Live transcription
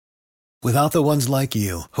Without the ones like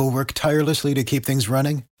you, who work tirelessly to keep things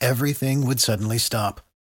running, everything would suddenly stop.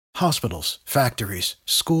 Hospitals, factories,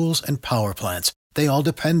 schools, and power plants, they all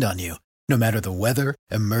depend on you. No matter the weather,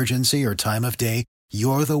 emergency, or time of day,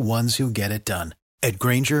 you're the ones who get it done. At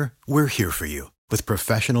Grainger, we're here for you with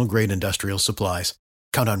professional-grade industrial supplies.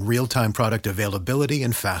 Count on real-time product availability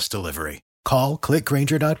and fast delivery. Call,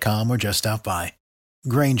 clickgrainger.com, or just stop by.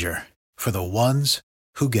 Grainger, for the ones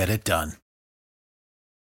who get it done.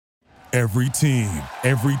 Every team,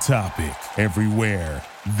 every topic, everywhere.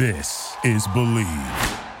 This is Believe.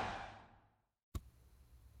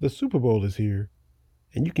 The Super Bowl is here,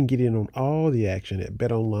 and you can get in on all the action at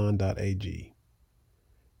betonline.ag.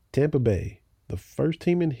 Tampa Bay, the first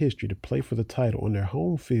team in history to play for the title on their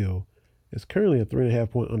home field, is currently a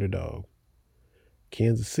 3.5-point underdog.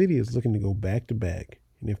 Kansas City is looking to go back-to-back,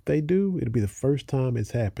 and if they do, it'll be the first time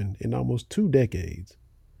it's happened in almost 2 decades.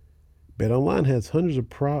 BetOnline has hundreds of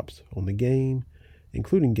props on the game,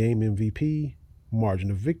 including game MVP,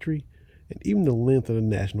 margin of victory, and even the length of the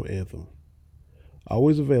national anthem.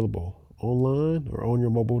 Always available online or on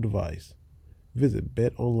your mobile device. Visit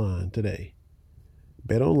BetOnline today.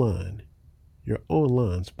 BetOnline, your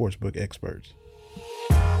online sportsbook experts.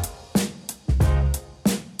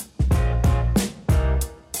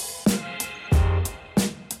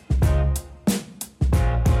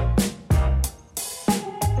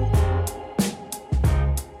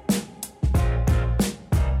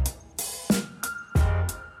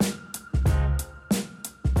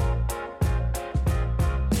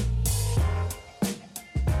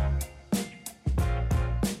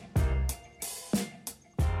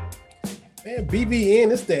 Man,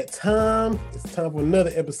 BVN, it's that time. It's time for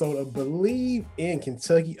another episode of Believe in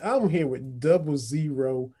Kentucky. I'm here with Double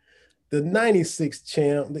Zero, the 96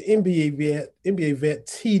 champ, the NBA vet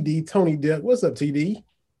TD, Tony Duck. What's up, TD?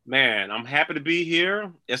 Man, I'm happy to be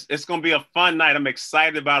here. It's going to be a fun night. I'm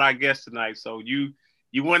excited about our guest tonight. So you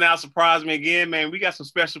went out, surprised me again, man. We got some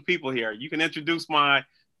special people here. You can introduce one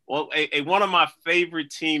of my favorite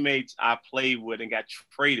teammates I played with and got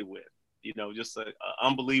traded with. You know, just an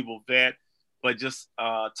unbelievable vet. But just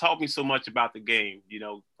taught me so much about the game, you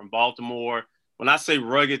know, from Baltimore. When I say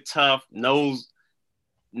rugged, tough, no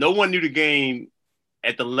one knew the game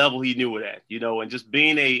at the level he knew it at, you know, and just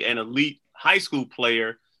being an elite high school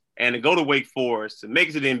player and to go to Wake Forest and make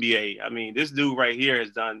it to the NBA. I mean, this dude right here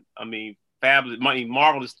has done, fabulous,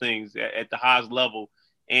 marvelous things at the highest level.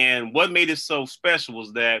 And what made it so special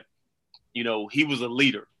was that, you know, he was a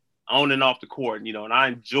leader on and off the court, you know, and I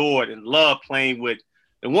enjoyed and loved playing with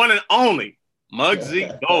the one and only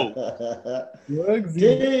Muggsy Bogues.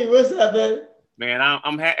 Muggsy, what's up, man?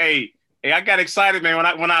 Man, hey, I got excited, man.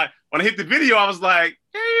 When I hit the video, I was like,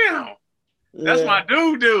 damn, that's my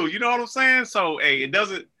dude. You know what I'm saying? So, hey, it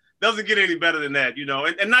doesn't get any better than that, you know.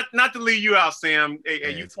 And not to leave you out, Sam.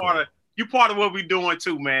 Hey, you part of what we're doing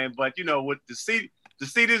too, man. But you know, to see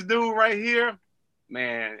this dude right here,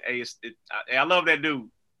 man. Hey, I love that dude.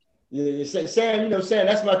 Yeah, Sam. You know, Sam.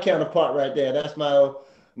 That's my counterpart right there. That's my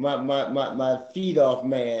feed off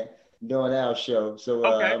man doing our show. So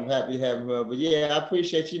okay. I'm happy to have him on. But yeah, I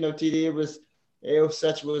appreciate, you know, TD. It was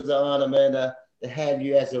an honor, man, to have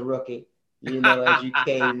you as a rookie, you know, as you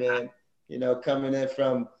came in, you know, coming in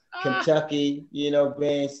from Kentucky, you know,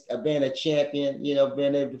 being a champion, you know,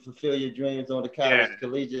 being able to fulfill your dreams on the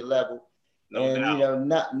collegiate level. No doubt. You know,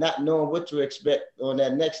 not knowing what to expect on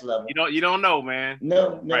that next level. You don't know, man.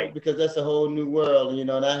 No, right. Because that's a whole new world, you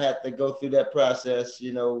know, and I had to go through that process,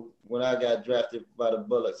 you know, when I got drafted by the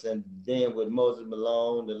Bullets, and then with Moses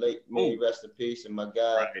Malone, the late me, rest in peace, and my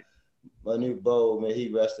guy, Manu Bowe, may he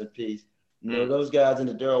rest in peace. You know, those guys in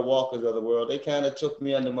the Darrell Walkers of the world, they kind of took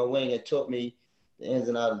me under my wing and taught me the ins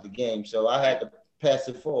and outs of the game. So I had to pass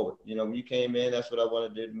it forward. You know, when you came in, that's what I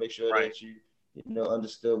wanted to do, to make sure that you know,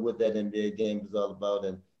 understood what that NBA game was all about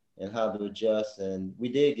and how to adjust. And we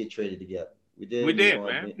did get traded together. We did,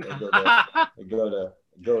 man. And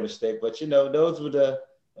go to state. But you know, those were the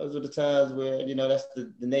times where, you know, that's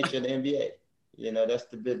the nature of the NBA. You know, that's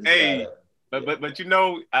the business side of it. But you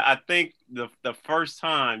know, I think the first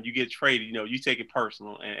time you get traded, you know, you take it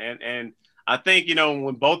personal. And I think, you know,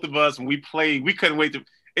 when both of us, when we played, we couldn't wait to,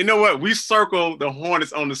 you know what, we circled the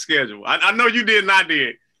Hornets on the schedule. I know you did and I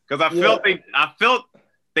did. Because I felt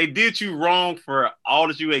they did you wrong for all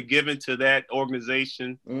that you had given to that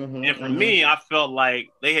organization. And for me, I felt like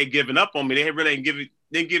they had given up on me. They really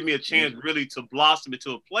didn't give me a chance really to blossom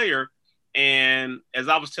into a player. And as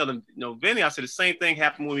I was telling, you know, Vinny, I said the same thing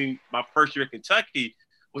happened with me my first year at Kentucky,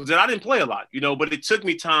 was that I didn't play a lot, you know, but it took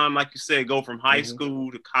me time, like you said, go from high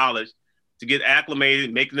school to college to get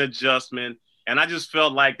acclimated, make an adjustment. And I just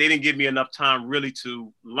felt like they didn't give me enough time really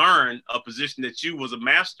to learn a position that you was a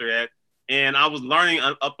master at. And I was learning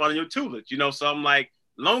up on your tutelage, you know? So I'm like,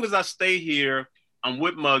 as long as I stay here, I'm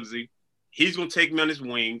with Muggsy. He's going to take me on his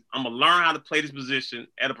wing. I'm going to learn how to play this position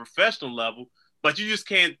at a professional level. But you just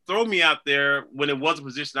can't throw me out there when it was a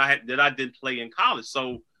position that I didn't play in college.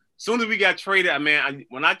 So as soon as we got traded,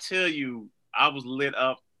 when I tell you I was lit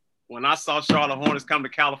up, when I saw Charlotte Hornets come to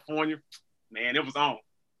California, man, it was on.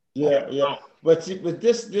 Yeah, yeah. But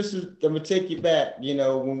this is, I'm gonna take you back. You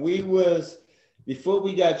know, when before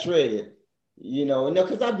we got traded, you know,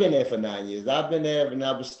 because I've been there for 9 years. I've been there and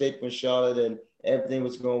I was staple in Charlotte, and everything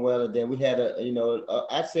was going well. And then we had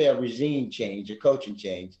I'd say a regime change, a coaching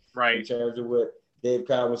change, right, in terms of what Dave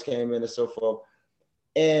Cowens came in and so forth.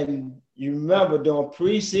 And you remember during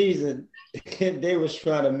preseason, they was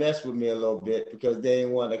trying to mess with me a little bit because they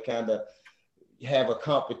didn't want to kind of have a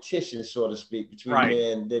competition, so to speak, between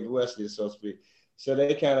me and David Wesley, so to speak. So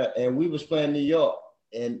they and we was playing New York,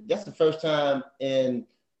 and that's the first time in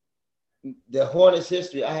the Hornets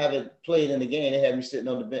history I haven't played in the game. They had me sitting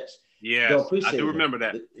on the bench. Yeah, I do remember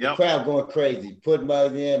that. The crowd going crazy, putting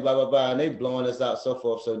money in, blah, blah, blah, and they blowing us out, so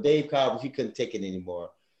forth. So Dave Cowens, he couldn't take it anymore.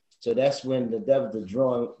 So that's when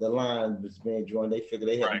the line was being drawn. They figured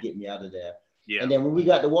they had to get me out of there. Yeah. And then when we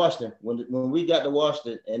got to Washington, when we got to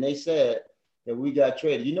Washington, and they said that we got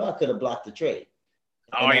traded, you know, I could have blocked the trade.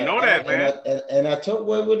 Oh, I know that, man. And I told,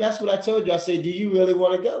 well, that's what I told you. I said, do you really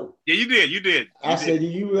want to go? Yeah, you did. I said, do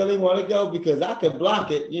you really want to go? Because I can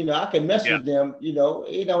block it. You know, I can mess with them. You know,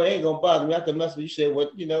 it ain't going to bother me. I can mess with you. Say,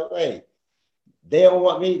 well, you know, hey, they don't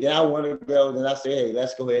want me. Then I want to go. Then I say, hey,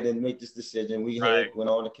 let's go ahead and make this decision. We went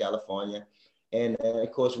on to California. And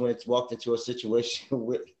of course, when it's walked into a situation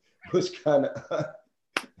which was kind of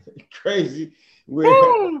crazy,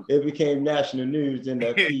 where it became national news in the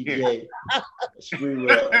PJ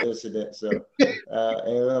Sprewell incident. So,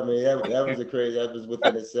 and I mean, that was that was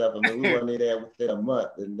within itself. I mean, we weren't there within a month,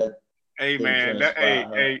 and that. Hey man,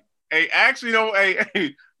 actually,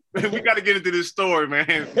 we got to get into this story,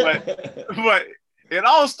 man. But it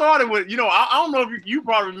all started with, you know, I don't know if you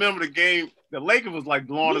probably remember the game. The Lakers was like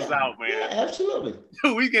blowing us out, man. Yeah, absolutely.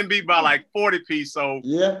 We can beat by like 40 piece. So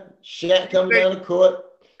yeah, Shaq coming down the court.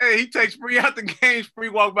 Hey, he takes Spree out the game. Spree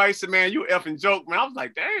walked by. He said, "Man, you effing joke, man." I was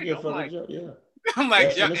like, "Dang!" Yeah, I'm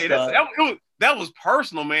like, that was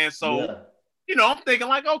personal, man. So, you know, I'm thinking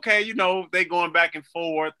like, okay, you know, they going back and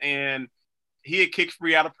forth, and he had kicked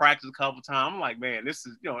Spree out of practice a couple times. I'm like, man, this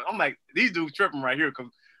is, you know, I'm like, these dudes tripping right here,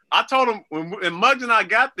 because I told him when Muggs and I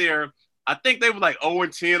got there, I think they were like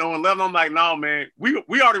 0-10, 0-11. I'm like, no, man, we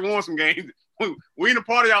already won some games. We in a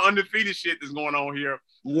part of y'all undefeated shit that's going on here.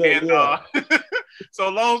 So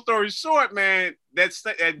long story short, man,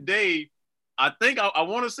 that day, I think I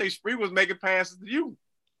want to say Spree was making passes to you.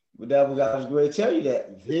 But I was going to tell you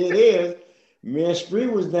that. Here it is. Me and Spree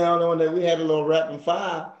was down on that. We had a little rapid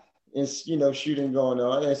fire and, you know, shooting going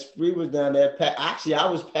on. And Spree was down there. Actually, I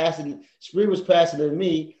was passing. Spree was passing to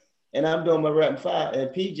me, and I'm doing my rapid fire.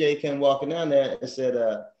 And PJ came walking down there and said,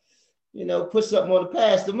 you know, put something on the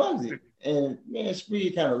pass to Muggsy. And me and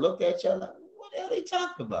Spree kind of looked at each other like, what the hell they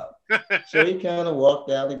talking about? So he kind of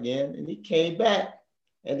walked out again, and he came back,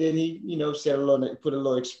 and then he, you know, put a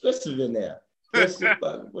little explicit in there. Put some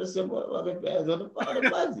motherfucking bands on the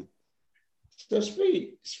Muggsy. So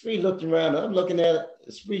Spree looked around. I'm looking at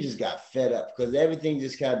it. Spree just got fed up because everything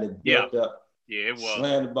just kind of built up. Yeah, it was.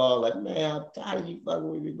 Slammed the ball like, man, I'm tired of you fucking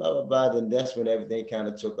with me, blah, blah, blah. And that's when everything kind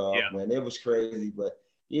of took off, man. It was crazy. But,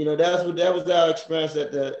 you know, that was our experience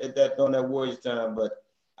on that Warriors time. But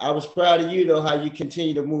I was proud of you, though, how you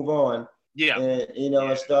continue to move on. Yeah. And, you know,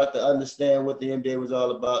 and start to understand what the NBA was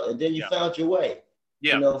all about. And then you found your way.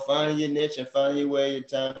 Yeah. You know, finding your niche and finding your way in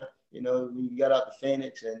time. You know, you got out to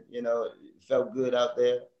Phoenix and, you know, it felt good out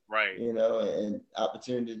there. Right. You know, and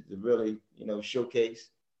opportunity to really, you know, showcase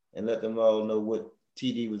and let them all know what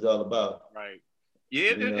TD was all about. Right.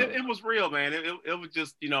 Yeah, it was real, man. It was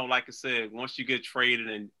just, you know, like I said, once you get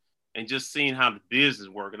traded and just seeing how the business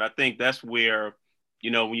works. And I think that's where, you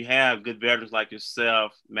know, when you have good veterans like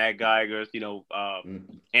yourself, Matt Geiger, you know,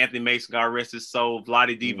 Anthony Mason, God rest his soul,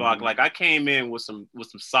 Vlade Divac, like I came in with some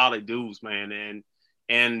solid dudes, man.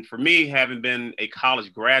 And for me, having been a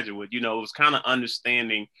college graduate, you know, it was kind of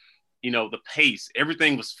understanding, you know, the pace.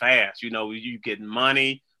 Everything was fast. You know, you getting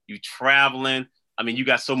money, you traveling. I mean, you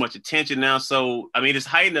got so much attention now. So, I mean, it's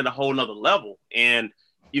heightened at a whole nother level. And,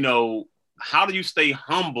 you know, how do you stay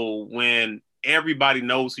humble when everybody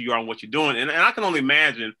knows who you are and what you're doing? And I can only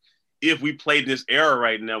imagine if we played this era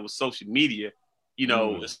right now with social media, you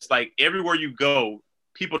know, it's like everywhere you go,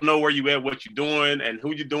 people know where you at, what you're doing, and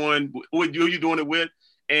who you're doing, who you're doing it with.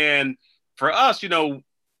 And for us,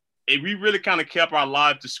 we really kind of kept our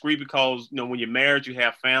lives discreet because, when you're married, you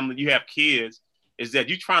have family, you have kids, is that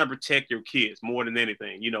you're trying to protect your kids more than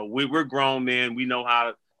anything. We're grown men. We know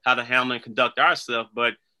how to handle and conduct ourselves.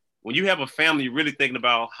 But when you have a family, you're really thinking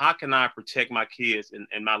about how can I protect my kids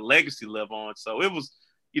and my legacy live on. So it was,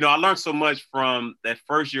 I learned so much from that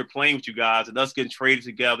first year playing with you guys and us getting traded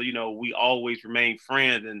together. We always remained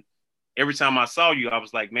friends. And every time I saw you, I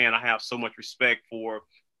was like, man, I have so much respect for,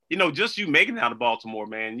 just you making it out of Baltimore,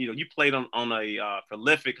 man. You played on a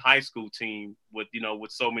prolific high school team with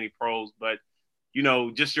so many pros, but,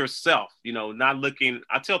 just yourself, not looking.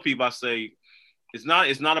 I tell people, I say, it's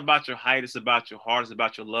not about your height. It's about your heart. It's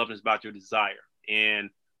about your love. And it's about your desire. And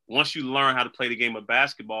once you learn how to play the game of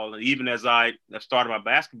basketball, and even as I have started my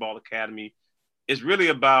basketball academy, it's really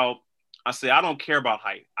about, I say, I don't care about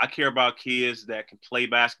height. I care about kids that can play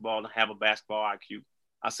basketball and have a basketball IQ.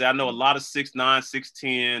 I say, I know a lot of 6'9",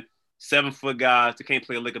 6'10", 7-foot guys that can't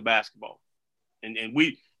play a lick of basketball. And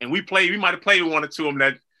we might have played with one or two of them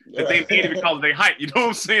that they made it because of their height. You know what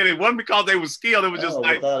I'm saying? It wasn't because they were skilled. It was just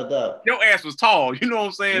your ass was tall. You know what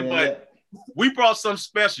I'm saying? Yeah. But we brought something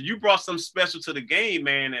special. You brought something special to the game,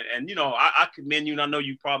 man. And I commend you, and I know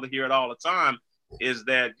you probably hear it all the time, is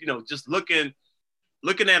that, just looking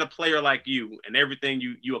at a player like you and everything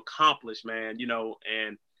you accomplish, man,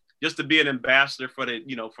 and just to be an ambassador for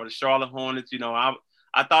the Charlotte Hornets,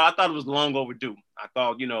 I thought it was long overdue. I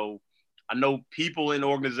thought, I know people in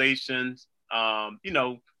organizations,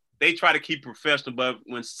 they try to keep professional, but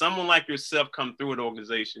when someone like yourself come through an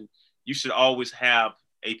organization, you should always have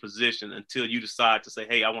a position until you decide to say,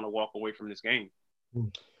 hey, I want to walk away from this game.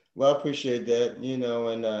 Well, I appreciate that,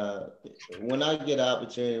 and when I get an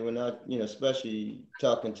opportunity, when I, especially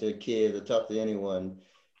talking to kids or talk to anyone,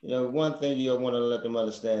 one thing you want to let them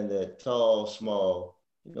understand that tall, small,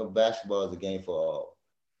 basketball is a game for all.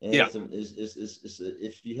 And yeah.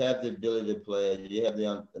 If you have the ability to play, you have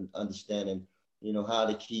the understanding, how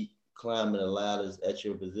to keep climbing the ladders at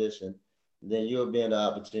your position, then you'll be in the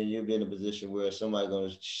opportunity, you'll be in a position where somebody's going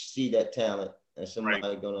to see that talent and somebody's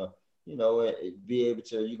going to, be able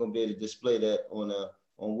to, you're going to be able to display that on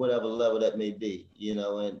whatever level that may be,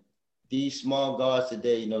 and these small guards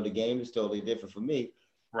today, the game is totally different for me.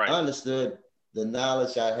 Right. I understood the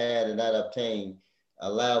knowledge I had and I obtained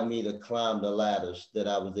allowed me to climb the ladders that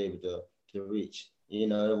I was able to reach. It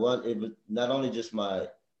was not only just my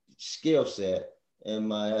skill set and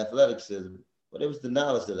my athleticism, but it was the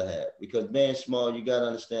knowledge that I had. Because being small, you got to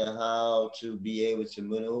understand how to be able to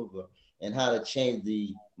maneuver and how to change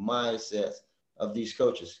the mindsets of these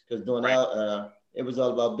coaches. Because during our it was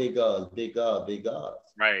all about big guards.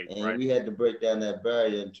 Right. And we had to break down that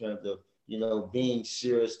barrier in terms of, being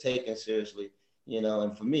serious, taken seriously,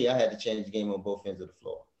 and for me, I had to change the game on both ends of the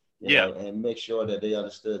floor, and make sure that they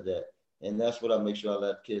understood that. And that's what I make sure I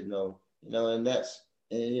let kids know,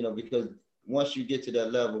 because once you get to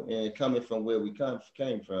that level and coming from where we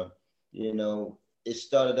came from, it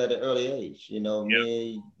started at an early age,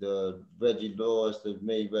 me, the Reggie Lewis,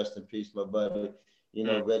 may rest in peace, my buddy,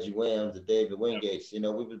 Reggie Williams, the David Wingates, we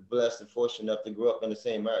were blessed and fortunate enough to grow up in the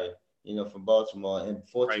same area, from Baltimore, and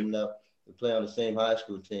fortunate enough to play on the same high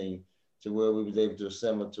school team to where we was able to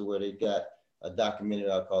assemble to where they got a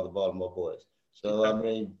documentary out called the Baltimore Boys. So, I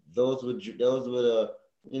mean, those were the,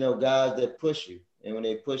 guys that push you. And when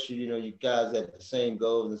they push you, you guys have the same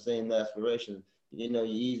goals and the same aspirations, you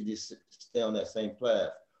easily stay on that same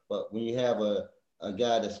path. But when you have a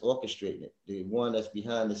guy that's orchestrating it, the one that's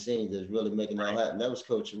behind the scenes that's really making it all happen, that was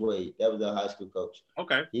Coach Wade. That was our high school coach.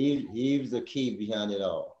 Okay. He was the key behind it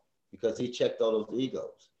all because he checked all those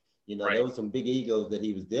egos. There was some big egos that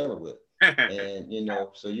he was dealing with. And,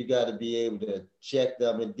 so you got to be able to check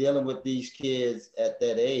them, and dealing with these kids at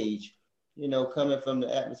that age, coming from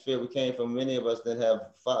the atmosphere we came from, many of us didn't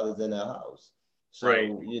have fathers in our house. So,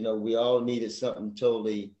 we all needed something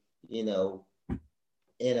totally, in a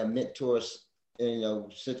mentor,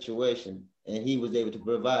 situation. And he was able to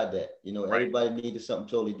provide that. Everybody needed something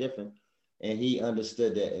totally different. And he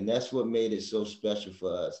understood that. And that's what made it so special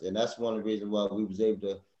for us. And that's one of the reasons why we was able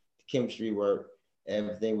to, chemistry work,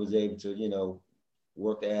 everything was able to,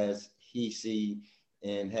 work as he see,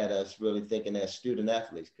 and had us really thinking as student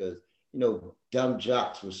athletes. Because, dumb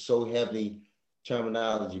jocks was so heavy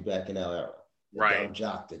terminology back in our era.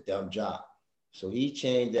 The dumb jock. So he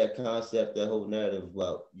changed that concept, that whole narrative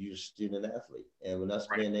about you student athlete. And when us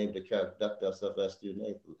being able to conduct ourselves as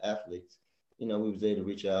student athletes, we was able to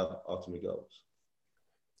reach our ultimate goals.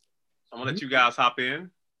 I'm going to let you guys hop in.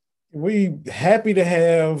 We happy to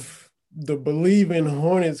have the Believe in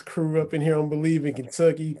Hornets crew up in here on Believe in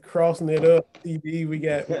Kentucky, crossing it up. CD, we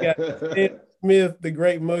got Smith, the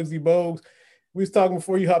great Muggsy Bogues. We was talking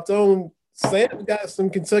before you hopped on. Sam got some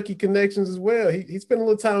Kentucky connections as well. He spent a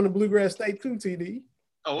little time in Bluegrass State too, TD.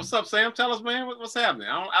 Oh, what's up, Sam? Tell us, man. What's happening?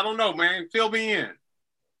 I don't know, man. Fill me in.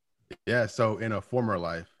 Yeah, so in a former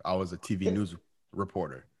life, I was a TV news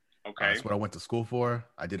reporter. Okay. That's what I went to school for.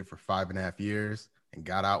 I did it for 5.5 years and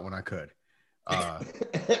got out when I could.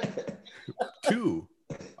 2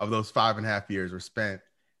 of those 5.5 years were spent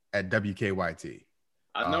at WKYT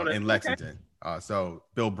in Lexington. Okay. So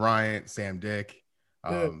Bill Bryant, Sam Dick,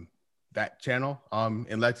 that channel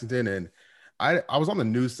in Lexington. And I was on the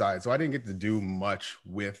news side, so I didn't get to do much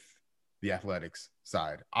with the athletics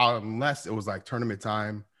side, unless it was like tournament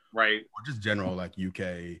time, right? Or just general like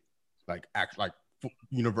UK, like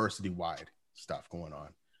university wide stuff going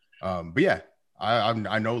on. But yeah,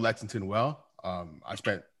 I know Lexington well. I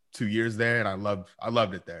spent 2 years there, and I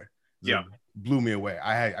loved it there. It blew me away.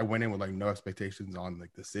 I went in with like no expectations on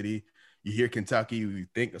like the city. You hear Kentucky, you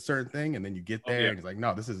think a certain thing, and then you get there, and it's like,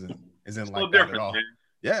 no, this isn't like that at all. Man.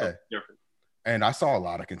 Yeah. Different. And I saw a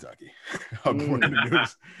lot of Kentucky according to the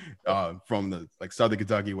news, from the like Southern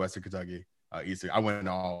Kentucky, Western Kentucky, Eastern. I went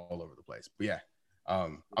all over the place. But yeah,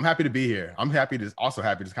 I'm happy to be here. I'm also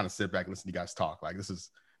happy to kind of sit back and listen to you guys talk. Like this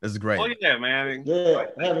is great. Oh yeah, man. Yeah,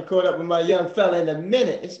 I haven't caught up with my young fella in a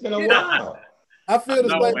minute. It's been a while. I feel the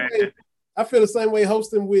same way. I feel the same way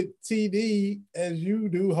hosting with TD as you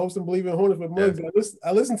do hosting Believe in Hornets with Muggsy. Yeah.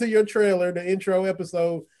 I listened to your trailer, the intro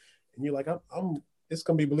episode, and you're like, it's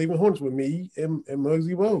gonna be Believe in Hornets with me and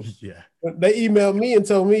Muggsy Bogues. Yeah. But they emailed me and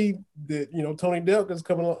told me that Tony Delka's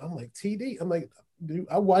coming on. I'm like, TD. I'm like, dude,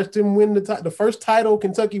 I watched him win the first title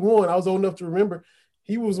Kentucky won. I was old enough to remember.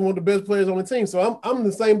 He was one of the best players on the team. So I'm in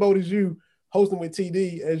the same boat as you hosting with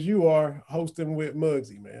TD as you are hosting with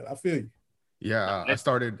Muggsy, man. I feel you. Yeah, I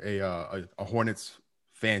started a Hornets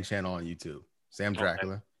fan channel on YouTube, Sam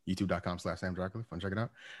Dracula, youtube.com/Sam Dracula. Fun, check it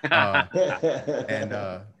out. And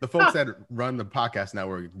the folks that run the podcast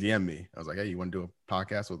network DM me. I was like, hey, you want to do a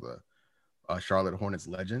podcast with a Charlotte Hornets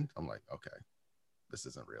legend? I'm like, okay, this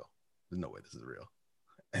isn't real. There's no way this is real.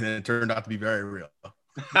 And then it turned out to be very real.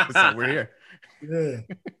 So we're here. Yeah.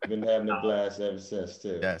 Been having a blast ever since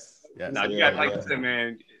too. Yes. Now you got, like I said,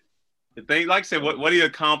 man, the thing, like I said, what he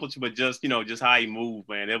accomplished, but just how he moved,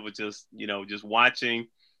 man. It was just just watching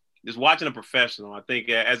a professional. I think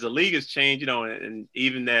as the league has changed, and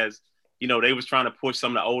even as they was trying to push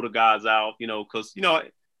some of the older guys out, because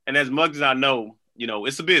and as much as I know,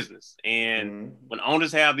 it's a business, and when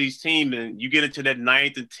owners have these teams, and you get into that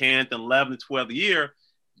 9th and 10th and 11th and 12th year,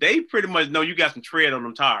 they pretty much know you got some tread on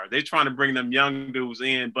them tires. They're trying to bring them young dudes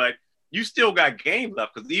in, but you still got game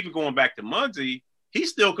left, because even going back to Muggsy, he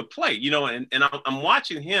still could play, and I'm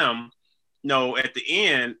watching him, at the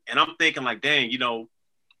end, and I'm thinking like, dang,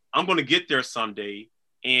 I'm going to get there someday,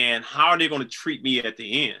 and how are they going to treat me at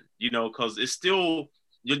the end? Because it's still,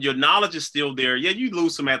 your knowledge is still there. Yeah, you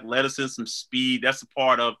lose some athleticism, some speed. That's a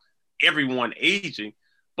part of everyone aging,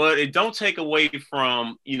 but it don't take away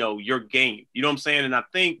from, your game. You know what I'm saying? And I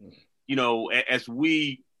think, as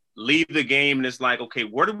we leave the game, and it's like, okay,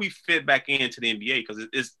 where do we fit back into the NBA? Because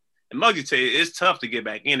it's, and Muggsy tell you, it's tough to get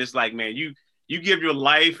back in. It's like, man, you give your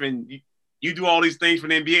life and you do all these things for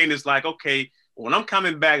the NBA, and it's like, okay, when I'm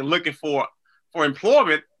coming back looking for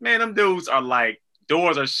employment, man, them dudes are like,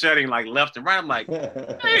 doors are shutting like left and right. I'm like,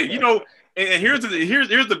 hey, and here's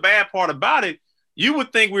the bad part about it. You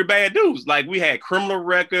would think we're bad dudes. Like, we had criminal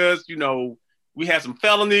records, we had some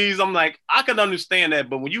felonies. I'm like, I can understand that.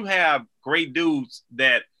 But when you have great dudes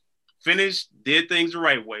that finished, did things the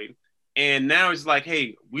right way, and now it's like,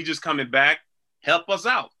 hey, we just coming back, help us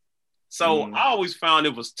out. So I always found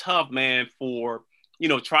it was tough, man, for,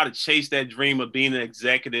 try to chase that dream of being an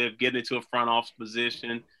executive, getting into a front office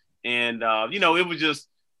position. And, it was just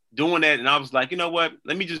doing that. And I was like, you know what,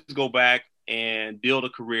 let me just go back and build a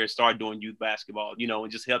career, start doing youth basketball,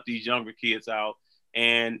 and just help these younger kids out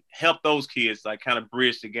and help those kids like kind of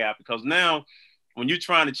bridge the gap. Because now when you're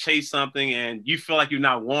trying to chase something and you feel like you're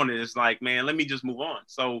not wanted, it's like, man, let me just move on.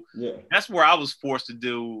 So that's where I was forced to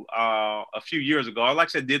do a few years ago. Like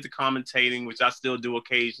I said, did the commentating, which I still do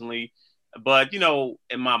occasionally. But,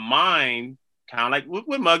 in my mind, kind of like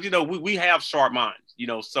with Muggs, we have sharp minds,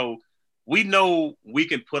 so we know we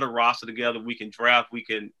can put a roster together. We can draft. We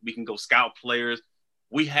can go scout players.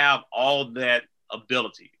 We have all that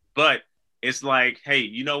ability. But it's like, hey,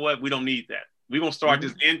 you know what? We don't need that. We're going to start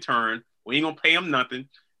this intern. We ain't going to pay him nothing.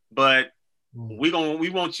 But we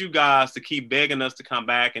want you guys to keep begging us to come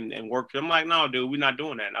back and work. I'm like, no, dude, we're not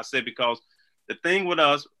doing that. And I said, because the thing with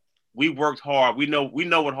us, we worked hard. We know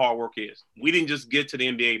what hard work is. We didn't just get to the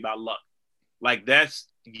NBA by luck. Like, that's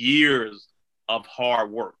years of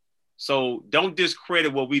hard work. So don't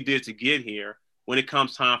discredit what we did to get here when it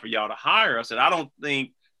comes time for y'all to hire us. And I don't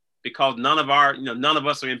think because none of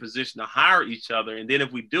us are in position to hire each other. And then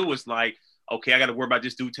if we do, it's like, okay, I got to worry about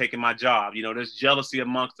this dude taking my job. There's jealousy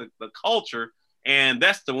amongst the culture. And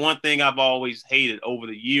that's the one thing I've always hated over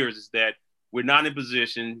the years is that we're not in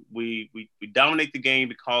position. We dominate the game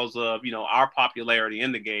because of, our popularity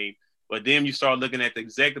in the game. But then you start looking at the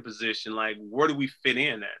executive position, like, where do we fit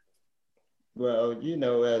in at? Well,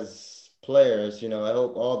 as players, I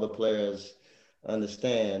hope all the players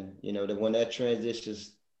understand, that when that transition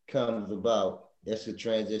comes about, that's the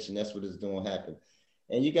transition. That's what is going to happen.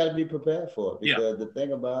 And you got to be prepared for it because the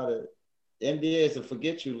thing about it, NBA is a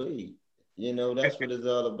forget you league. That's what it's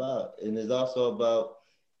all about. And it's also about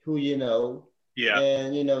who you know. Yeah.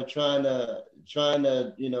 And, trying to,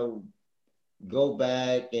 go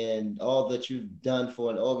back and all that you've done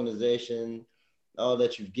for an organization, all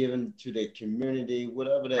that you've given to the community,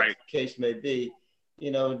 whatever that case may be,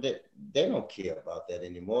 they don't care about that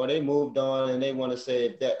anymore. They moved on and they want to say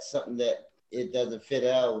if that's something that it doesn't fit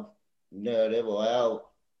our narrative or our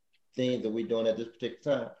things that we're doing at this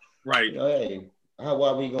particular time. Right. Hey, how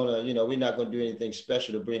are we going to, we're not going to do anything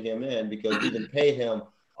special to bring him in because we didn't pay him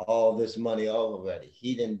all this money already.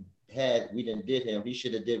 We didn't did him. He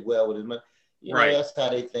should have did well with his money. That's how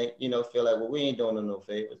they think, feel like, well, we ain't doing them no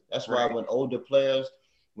favors. That's why when older players,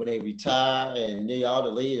 when they retire and they out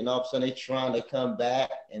the lead and all of a sudden they trying to come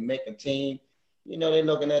back and make a team, they're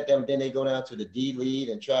looking at them, then they go down to the D lead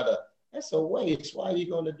and try to, that's a waste. Why are you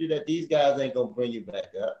going to do that? These guys ain't going to bring you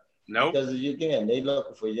back up. No. Because again, they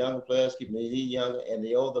looking for younger players, keeping the younger, and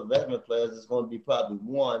the older veteran players is going to be probably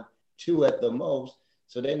 1, 2 at the most.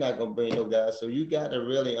 So they're not going to bring no guys. So you got to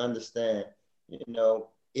really understand,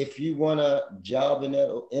 if you want a job in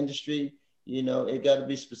that industry, it got to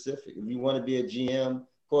be specific. If you want to be a GM,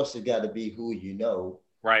 of course, it got to be who you know.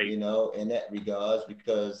 Right. In that regards,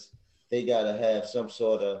 because they got to have some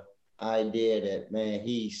sort of idea that, man,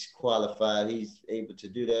 he's qualified. He's able to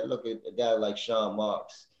do that. Look at a guy like Sean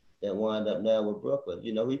Marks that wound up now with Brooklyn.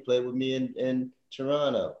 He played with me in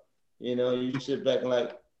Toronto. You sit back and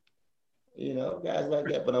like, guys like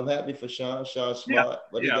that. But I'm happy for Sean. Sean's smart,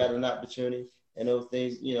 but he got an opportunity. And those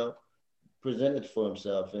things, presented for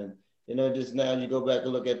himself. And, just now you go back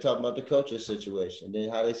and look at talking about the coaching situation. Then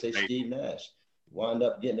how they say Steve Nash wound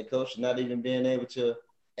up getting the coach, not even being able to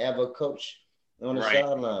ever coach on the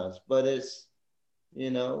sidelines. But it's,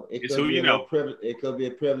 it could be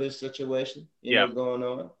a privileged situation, going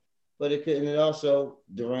on. But it could, and also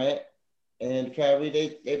Durant and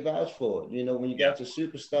Kyrie, they vouch for it. When you got your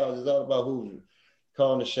superstars, it's all about who's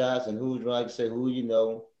calling the shots and who's like to say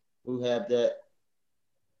who who have that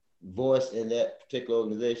voice in that particular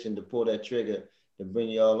organization to pull that trigger to bring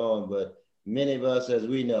you all on. But many of us, as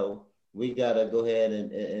we know, we got to go ahead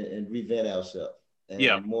and reinvent ourselves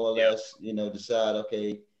and more or less, decide,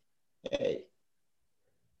 okay, hey,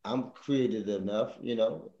 I'm creative enough,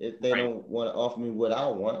 if they don't want to offer me what I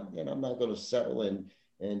want, then I'm not going to settle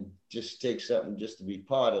and just take something just to be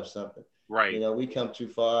part of something. Right. We come too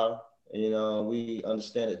far, we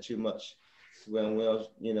understand it too much. When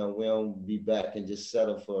we don't be back and just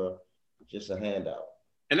settle for just a handout.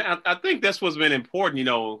 And I think that's what's been important,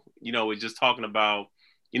 we're just talking about,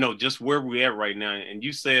 just where we're at right now. And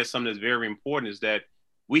you said something that's very important is that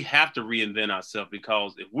we have to reinvent ourselves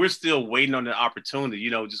because if we're still waiting on the opportunity,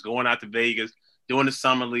 just going out to Vegas, doing the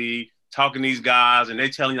summer league, talking to these guys, and they're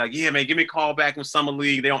telling you like, yeah, man, give me a call back in summer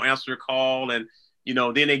league. They don't answer your call. And,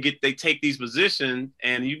 then they take these positions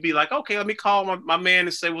and you'd be like, okay, let me call my man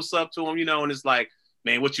and say what's up to him, and it's like,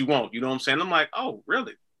 man, what you want? You know what I'm saying? I'm like, oh,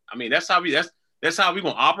 really? I mean, that's how we're going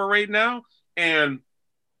to operate now. And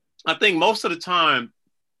I think most of the time,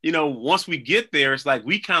 once we get there, it's like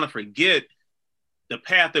we kind of forget the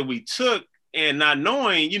path that we took and not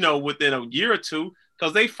knowing, within a year or two,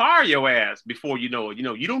 because they fire your ass before you know it.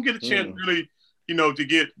 You don't get a chance really, to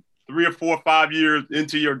get 3 or 4 or 5 years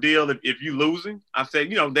into your deal if you losing. I said,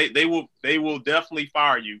 they will definitely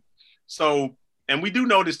fire you. So, and we do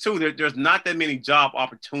know this too, there's not that many job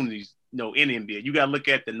opportunities, in NBA. You got to look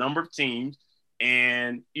at the number of teams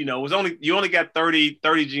and, you only got 30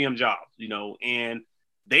 GM jobs, and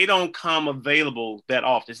they don't come available that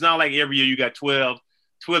often. It's not like every year you got 12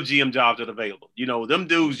 GM jobs that are available. Them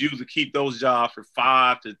dudes usually keep those jobs for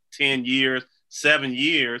 5 to 10 years, 7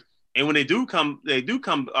 years. And when they do come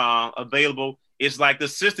available, it's like the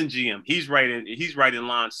assistant GM. He's right in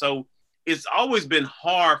line. So it's always been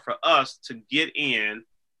hard for us to get in,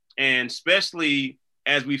 and especially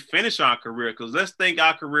as we finish our career, because let's think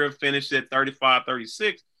our career finished at 35,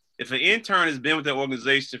 36. If an intern has been with the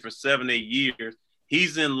organization for 7, 8 years,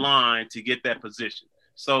 he's in line to get that position.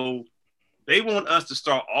 So they want us to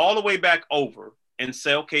start all the way back over and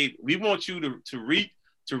say, okay, we want you to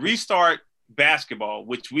restart basketball,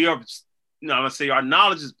 which we are, I'm gonna say our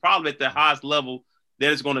knowledge is probably at the highest level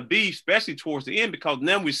that it's going to be, especially towards the end, because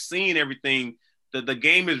then we're seeing everything. The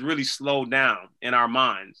game is really slowed down in our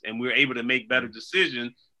minds, and we're able to make better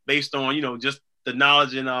decisions based on, just the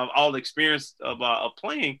knowledge and all the experience of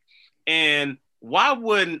playing. And why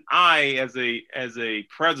wouldn't I, as a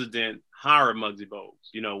president, hire Muggsy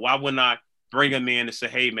Bogues? Why wouldn't I bring him in and say,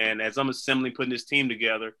 hey, man, as I'm assembling, putting this team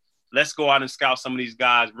together, let's go out and scout some of these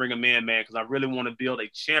guys, bring them in, man, because I really want to build a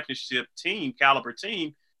championship team, caliber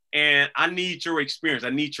team, and I need your experience. I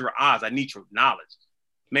need your eyes. I need your knowledge.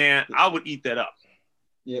 Man, I would eat that up.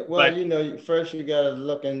 Yeah, well, first you got to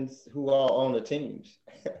look in who all on the teams.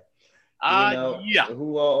 Yeah.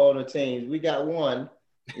 Who all on the teams? We got one,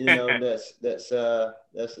 that's a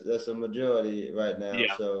majority right now.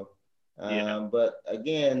 Yeah. So, but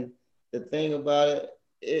again, the thing about it,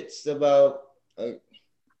 it's about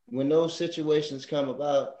when those situations come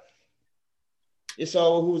about, it's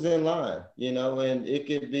all who's in line, and it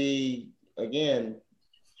could be, again,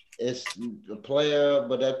 it's the player,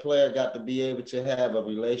 but that player got to be able to have a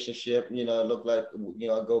relationship. It looked like,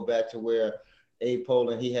 go back to where Abe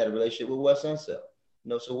Pollin, he had a relationship with Wes Unseld.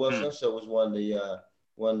 So Wes Unseld was one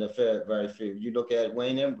of the very few. You look at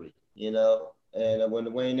Wayne Embry, and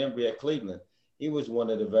when Wayne Embry at Cleveland, he was one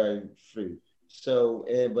of the very few. So,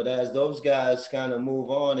 but as those guys kind of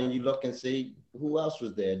move on and you look and see who else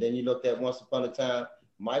was there, then you look at once upon a time,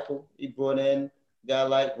 Michael, he brought in a guy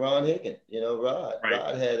like Ron Higgins, Rod. Right.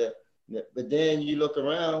 Rod had but then you look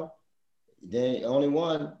around, then only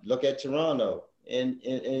one, look at Toronto and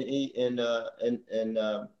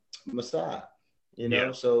Masai,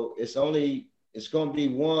 so it's going to be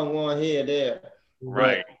one here, there.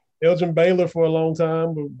 Right. Elgin Baylor for a long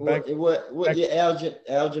time.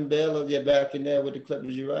 Elgin Baylor, back in there with the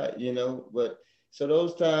Clippers, you're right, but so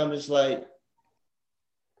those times it's like,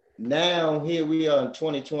 now here we are in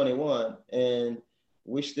 2021 and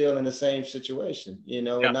we're still in the same situation, and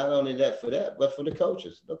not only that, but for the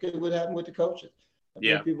coaches. Look at what happened with the coaches.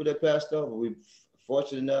 People that passed over. We're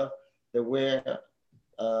fortunate enough that where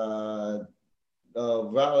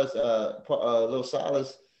Little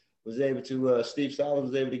Silas was able to, Steve Silas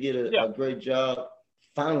was able to get a great job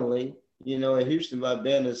finally, in Houston by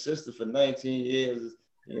being an assistant for 19 years,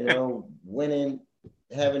 winning,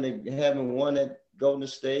 having won at Golden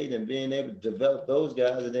State and being able to develop those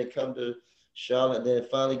guys and then come to Charlotte and then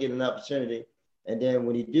finally get an opportunity. And then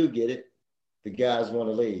when you do get it, the guys want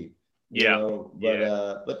to leave.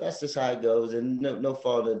 But that's just how it goes. And no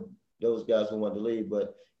fault of those guys who want to leave,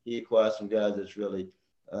 but he acquired some guys that's really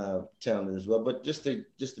talented as well. But just to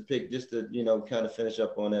kind of finish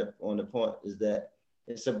up on the point is that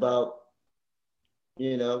it's about,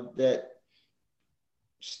 that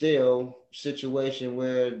still situation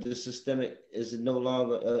where the systemic is no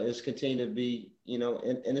longer is continuing to be, in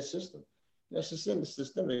the system.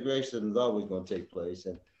 Systemic racism is always going to take place,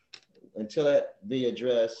 and until that be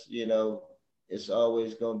addressed, it's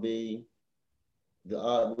always going to be we're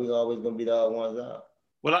always going to be the odd ones out.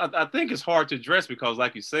 Well, I think it's hard to address because,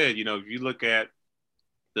 like you said, if you look at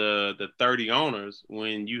the 30 owners,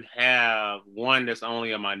 when you have one that's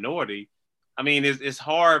only a minority, I mean, it's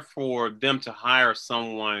hard for them to hire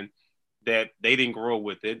someone that they didn't grow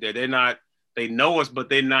with it, that they know us, but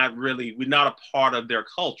we're not a part of their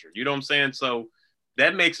culture. You know what I'm saying? So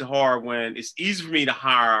that makes it hard when it's easy for me to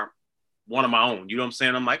hire one of my own. You know what I'm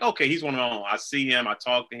saying? I'm like, okay, he's one of my own. I see him, I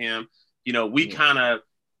talk to him. We kind of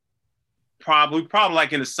probably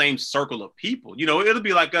like in the same circle of people. It'll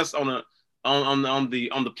be like us on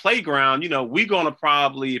the playground. We're gonna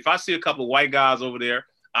probably, if I see a couple of white guys over there,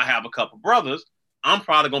 I have a couple of brothers, I'm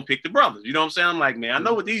probably gonna pick the brothers. You know what I'm saying? I'm like, man, I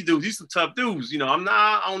know what these dudes, these some tough dudes. I don't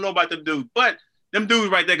know about them dudes, but them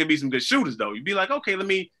dudes right there could be some good shooters though. You'd be like, okay, let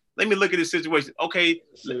me look at this situation. Okay,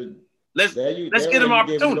 let's get them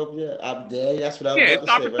opportunity. That's what I was it's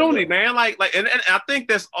opportunity, man. Like, and I think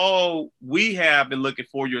that's all we have been looking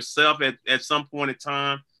for. Yourself at some point in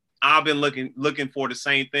time, I've been looking for the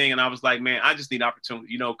same thing, and I was like, man, I just need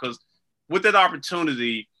opportunity. Because with that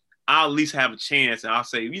opportunity, I'll at least have a chance, and I'll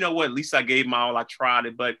say, you know what? At least I gave my all. I tried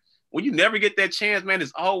it, but when you never get that chance, man,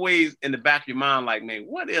 it's always in the back of your mind, like, man,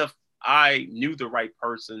 what if I knew the right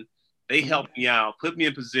person? They helped me out, put me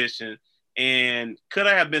in position. And could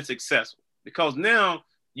I have been successful? Because now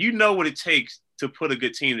you know what it takes to put a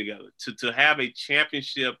good team together, to have a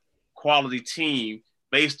championship quality team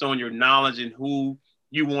based on your knowledge and who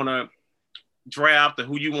you want to draft or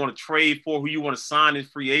who you want to trade for, who you want to sign as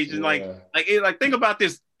free agent. Like think about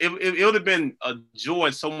this. It would have been a joy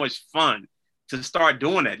and so much fun to start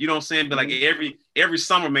doing that. You know what I'm saying? But like every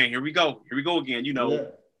summer, man, here we go again. You know,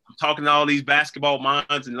 I'm talking to all these basketball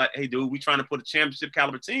minds and like, hey, dude, we trying to put a championship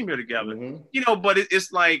caliber team here together. You know, but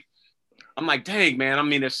it's like, I'm like, dang, man. I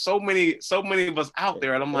mean, there's so many of us out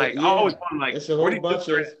there, and I'm like, I always want like, it's a whole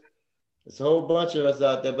bunch of us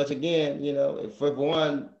out there. But again, you know, for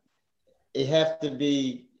one, it have to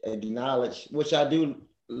be acknowledged, which I do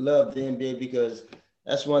love the NBA because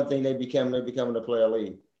that's one thing they're becoming a player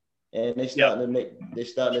league, and they're starting to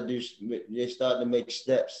make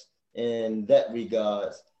steps in that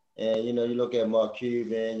regards. And you know, you look at Mark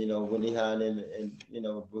Cuban, you know, Wendy Heinen, and you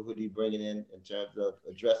know who he bringing in terms of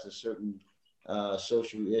addressing certain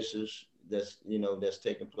social issues that's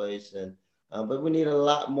taking place, and but we need a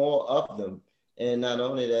lot more of them. And not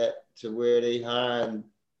only that, to where they hiring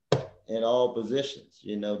in all positions,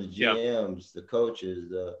 you know, the GMs, the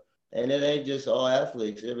coaches, and it ain't just all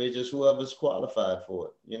athletes. It's just whoever's qualified for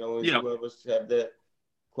it. You know, whoever's have that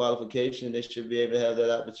qualification, they should be able to have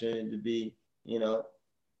that opportunity to be, you know,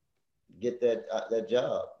 get that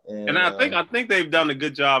job. And I think they've done a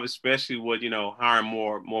good job, especially with, you know, hiring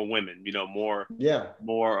more women, you know, more got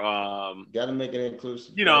to make it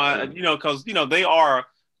inclusive. You know, because you know they are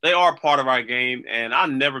part of our game, and I've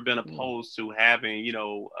never been opposed to having, you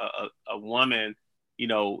know, a woman, you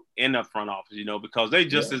know, in the front office, you know, because they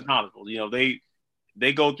just as knowledgeable. You know, they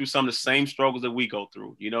go through some of the same struggles that we go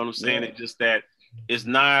through. You know what I'm saying? It's just that it's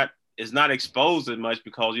not exposed as much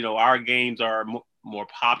because, you know, our games are more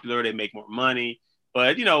popular, they make more money,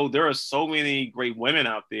 but you know there are so many great women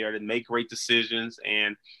out there that make great decisions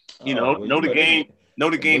and know the game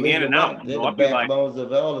in and out. They're the backbones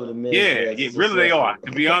of all of the men. Really they are.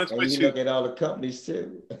 To be honest with you, look at all the companies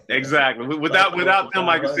too. Exactly. Without them,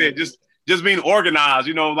 like I said, just being organized.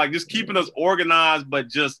 You know, like just keeping us organized, but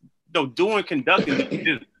just conducting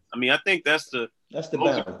business. I mean, I think that's the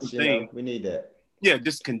balance. You know, we need that. Yeah,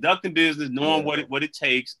 just conducting business, knowing what it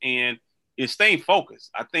takes, and is staying focused.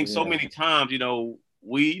 I think so many times, you know,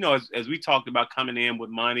 as we talked about coming in with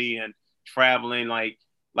money and traveling, like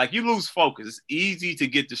you lose focus. It's easy to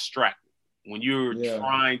get distracted when you're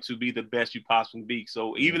trying to be the best you possibly be.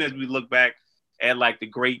 So even as we look back at like the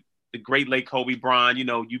great late Kobe Bryant, you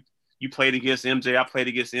know, you played against MJ, I played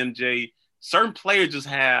against MJ. Certain players just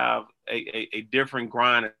have a different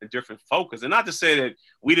grind, a different focus. And not to say that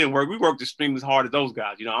we didn't work. We worked extremely as hard as those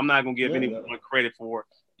guys. You know, I'm not going to give anyone credit for,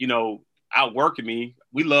 you know, outworking me.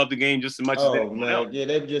 We love the game just as much as anyone else. Yeah,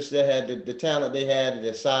 they had the talent they had,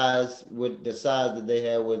 the size that they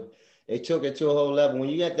had. They took it to a whole level. When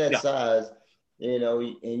you get that size, you know,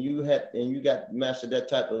 and you got mastered that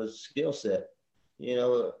type of skill set, you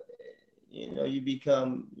know, you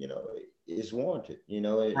become, you know, it's warranted. You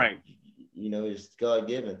know, you know, it's God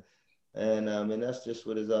given, and that's just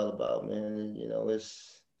what it's all about, man. And, you know,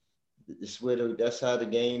 it's that's how the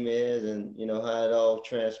game is, and you know how it all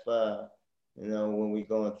transpires. You know, when we're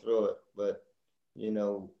going through it. But, you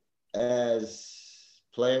know, as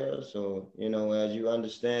players, or, you know, as you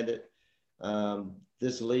understand it,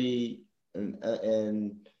 this league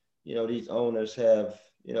and you know, these owners have,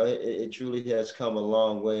 you know, it truly has come a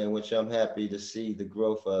long way, in which I'm happy to see the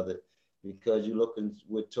growth of it, because you look at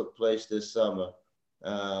what took place this summer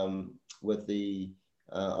with the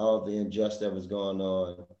all the injustice that was going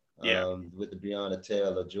on with the Breonna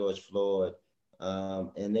Taylor, George Floyd.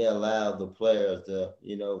 And they allow the players to,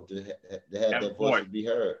 you know, to have their voices be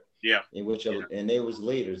heard. Yeah. And they was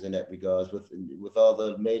leaders in that regards with all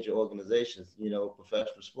the major organizations, you know,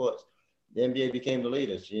 professional sports. The NBA became the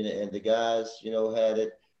leaders, you know, and the guys, you know, had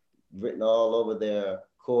it written all over their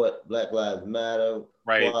court, Black Lives Matter,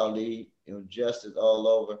 equality, you know, justice all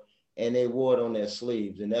over, and they wore it on their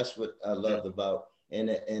sleeves, and that's what I loved about, and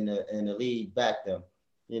the league backed them.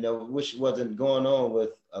 You know, which wasn't going on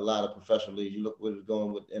with a lot of professional leagues. You look what was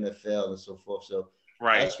going with NFL and so forth. So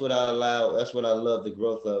that's what I love the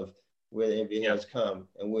growth of where the NBA has come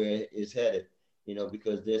and where it's headed, you know,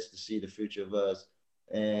 because this to see the future of us.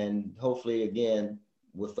 And hopefully, again,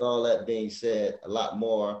 with all that being said, a lot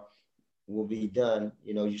more will be done.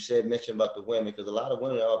 You know, you mentioned about the women, because a lot of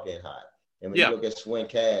women are being hired. And when you look at Swin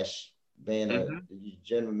Cash being a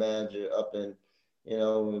general manager up in, you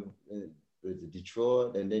know, with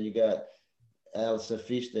Detroit, and then you got Allison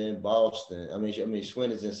Feaster in Boston. I mean,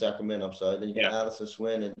 Swin is in Sacramento. I'm sorry. Then you got Allison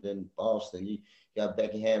Swin, and then Boston. You got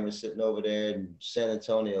Becky Hammond sitting over there in San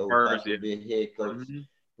Antonio, who be a head coach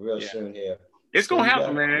real soon here. It's gonna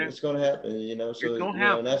happen, man. It's gonna happen, you know. So you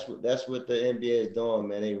know, and that's what the NBA is doing,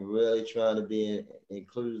 man. They really trying to be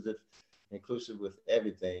inclusive with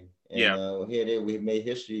everything. And we made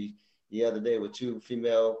history the other day with 2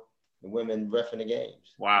 female women reffing the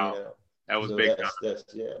games. Wow. You know? That was So big. that's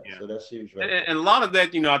yeah. So that's huge, right? And a lot of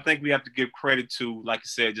that, I think we have to give credit to, like I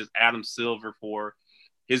said, just Adam Silver for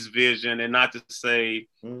his vision, and not to say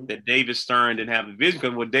that David Stern didn't have the vision,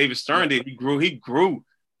 because what David Stern did, he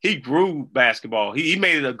grew basketball. He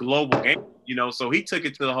made it a global game, so he took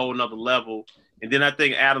it to a whole nother level. And then I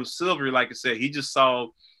think Adam Silver, like I said, he just saw,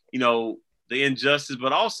 the injustice,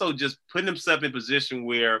 but also just putting himself in a position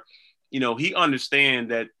where, he understands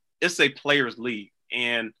that it's a players' league.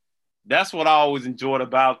 And that's what I always enjoyed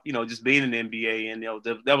about, just being in the NBA. And,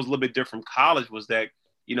 that was a little bit different from college, was that,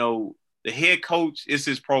 the head coach is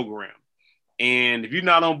his program. And if you're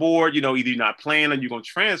not on board, either you're not playing or you're going to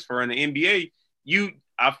transfer. In the NBA,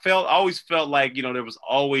 I always felt like, there was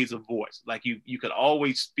always a voice. Like you could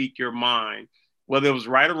always speak your mind, whether it was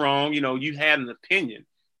right or wrong, you had an opinion.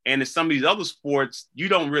 And in some of these other sports, you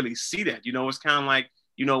don't really see that. It's kind of like,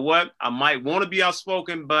 what, I might want to be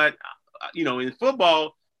outspoken, but, in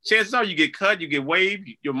football, chances are you get cut, you get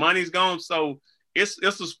waived, your money's gone. So it's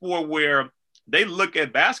a sport where they look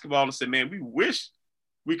at basketball and say, man, we wish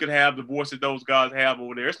we could have the voice that those guys have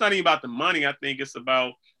over there. It's not even about the money. I think it's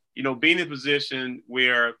about, being in a position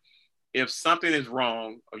where if something is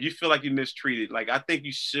wrong or you feel like you're mistreated, like I think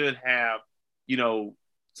you should have,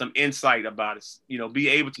 some insight about it, be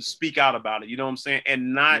able to speak out about it, you know what I'm saying?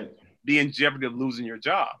 And not be in jeopardy of losing your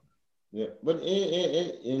job. Yeah, but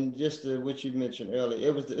in just what you mentioned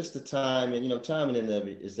earlier, it's the time, and timing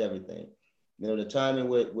is everything. The timing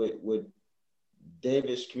with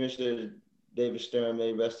Commissioner David Stern,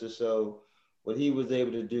 may rest his soul, what he was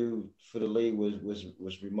able to do for the league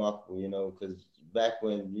was remarkable. Because back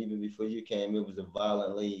when, even before you came, it was a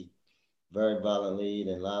violent league, very violent league,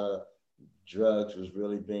 and a lot of drugs was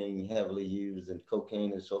really being heavily used, and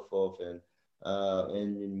cocaine and so forth, and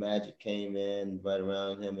Magic came in right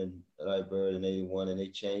around him and Larry Bird in 81, and they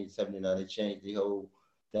changed 79. They changed the whole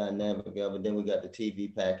dynamic of it. Then we got the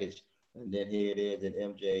TV package, and then here it is, and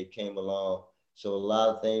MJ came along. So a lot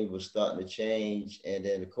of things were starting to change, and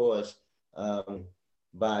then of course,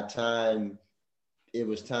 by the time it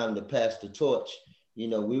was time to pass the torch, we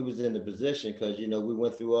was in the position because we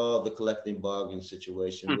went through all the collective bargaining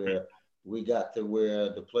situation where we got to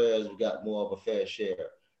where the players got more of a fair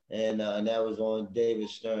share. And that was on David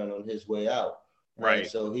Stern on his way out. Right. And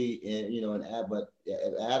so but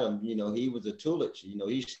Adam, he was a Tulich.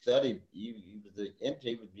 He studied. He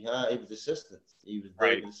was assistant. He was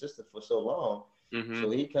David's assistant for so long. Mm-hmm. So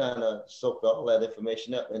he kind of soaked all that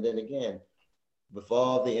information up. And then again, with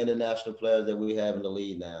all the international players that we have in the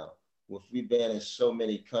league now, with we been in so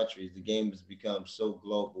many countries, the game has become so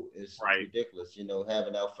global. It's ridiculous.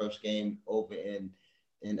 Having our first game over in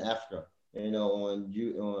Africa.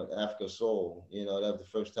 On Africa soil, that was the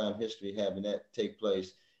first time history having that take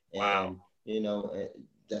place. And,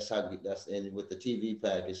 that's and with the TV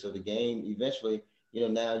package. So the game eventually,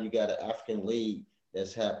 now you got an African league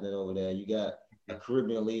that's happening over there. You got a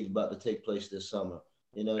Caribbean league about to take place this summer.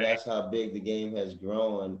 That's how big the game has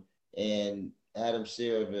grown. And Adam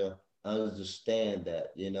Silver understand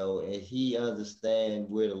that, and he understands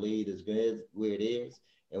where the lead is good, where it is,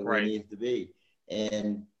 and where it needs to be.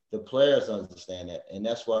 And the players understand that, and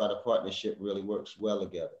that's why the partnership really works well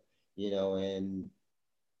together, and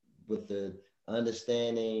with the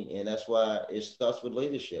understanding, and that's why it starts with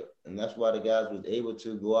leadership, and that's why the guys was able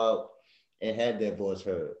to go out and have their voice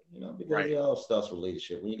heard, because it all starts with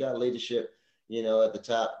leadership. When you got leadership, at the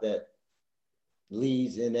top that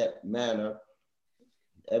leads in that manner,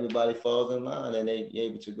 everybody falls in line, and they're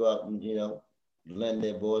able to go out and, lend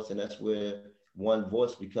their voice, and that's where one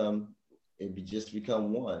voice become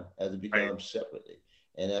one as it becomes separately.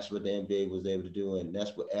 And that's what the NBA was able to do. And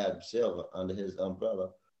that's what Adam Silver, under his umbrella,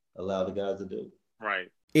 allowed the guys to do. Right.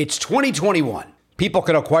 It's 2021. People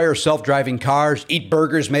can acquire self-driving cars, eat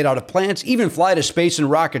burgers made out of plants, even fly to space in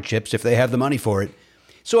rocket ships if they have the money for it.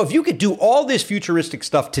 So if you could do all this futuristic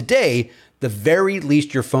stuff today, the very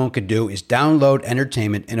least your phone could do is download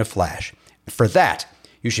entertainment in a flash. For that,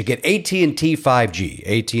 you should get AT&T 5G.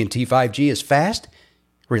 AT&T 5G is fast,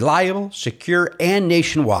 reliable, secure, and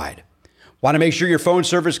nationwide. Want to make sure your phone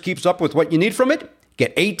service keeps up with what you need from it?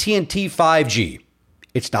 Get AT&T 5G.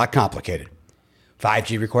 It's not complicated.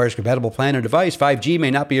 5G requires compatible plan and device. 5G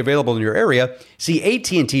may not be available in your area. See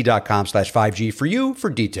AT&T.com/5G for you for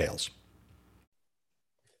details.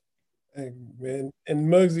 Hey, man. And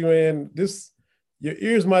Muggsy, man, your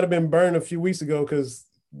ears might have been burned a few weeks ago because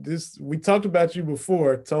we talked about you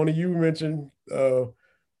before. Tony, you mentioned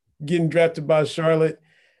getting drafted by Charlotte.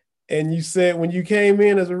 And you said when you came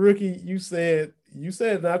in as a rookie, you said,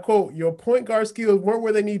 and I quote, your point guard skills weren't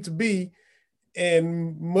where they need to be.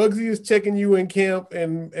 and Muggsy is checking you in camp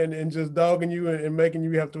and just dogging you and making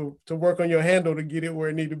you have to work on your handle to get it where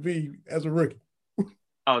it need to be as a rookie.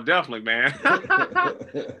 Oh, definitely, man.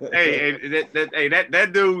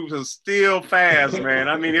 That dude was still fast, man.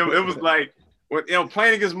 I mean, it was like,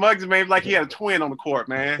 playing against Muggsy, man, like he had a twin on the court,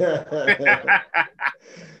 man.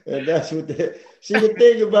 And that's what the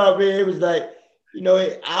thing about me, it was like,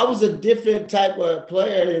 I was a different type of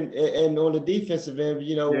player, and on the defensive end,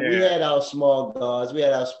 we had our small guards, we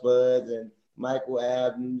had our Spuds and Michael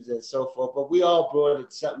Adams and so forth, but we all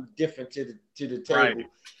brought something different to the table, right.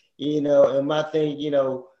 And my thing,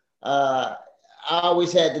 I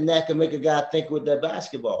always had the knack of make a guy think with that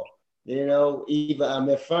basketball. Either I'm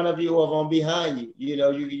in front of you or I'm behind you.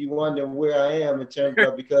 You wonder where I am in terms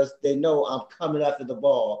of, because they know I'm coming after the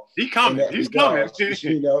ball. He's coming. In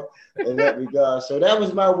that regard. So that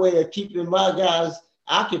was my way of keeping my guys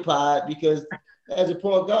occupied, because as a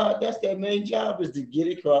point guard, that's their main job, is to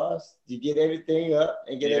get across, to get everything up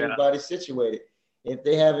and get everybody situated. If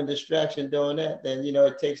they have a distraction doing that, then,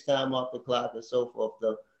 it takes time off the clock and so forth.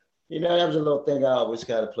 So, that was a little thing I always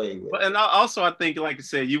kind of played with. And also, I think, like I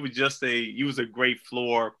said, you was a great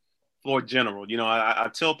floor general. I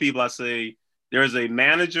tell people, I say, there's a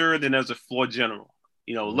manager, then there's a floor general.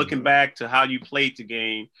 Looking back to how you played the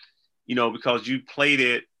game, because you played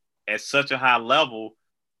it at such a high level,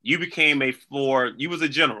 you became you was a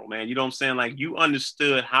general, man. You know what I'm saying? Like, you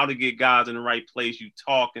understood how to get guys in the right place. You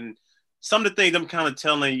talk, and some of the things I'm kind of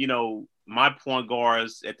telling, my point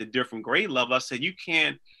guards at the different grade level, I said, you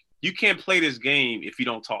can't play this game if you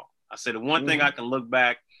don't talk. I said, the one thing I can look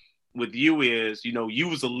back with you is, you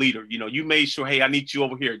was a leader. You made sure, hey, I need you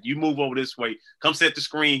over here. You move over this way. Come set the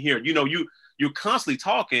screen here. You're constantly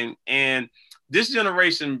talking. And this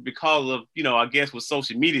generation, because of, I guess with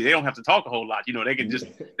social media, they don't have to talk a whole lot.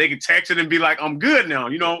 They can text it and be like, I'm good now,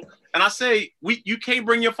 And I say, you can't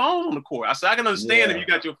bring your phone on the court. I said, I can understand if you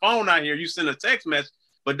got your phone out here, you send a text message,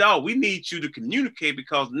 but dog, we need you to communicate,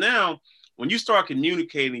 because now, when you start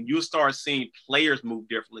communicating, you'll start seeing players move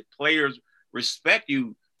differently. Players respect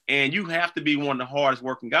you, and you have to be one of the hardest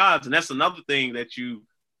working guys. And that's another thing that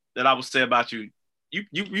I would say about you.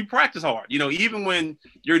 You practice hard. Even when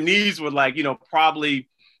your knees were like, probably,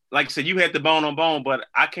 like I said, you had the bone on bone. But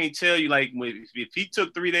I can't tell you, like, if he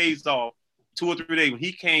took 3 days off, 2 or 3 days, when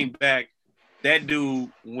he came back, that dude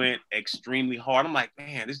went extremely hard. I'm like,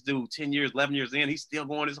 man, this dude, 10 years, 11 years in, he's still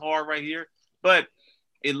going this hard right here. But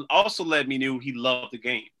it also let me know he loved the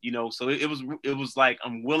game, so it was like,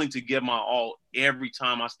 I'm willing to give my all every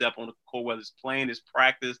time I step on the court, whether it's playing, it's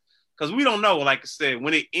practice, because we don't know, like I said,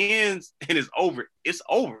 when it ends and it's over, it's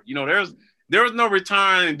over. There's no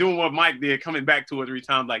retiring and doing what Mike did, coming back 2 or 3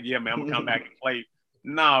 times, like, yeah, man, I'm gonna come back and play.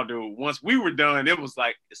 No, dude, once we were done, it was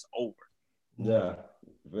like, it's over. Yeah,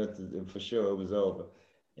 for sure, it was over.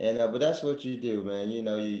 And but that's what you do, man.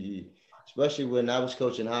 You especially when I was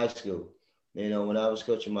coaching high school. When I was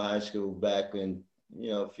coaching my high school back in,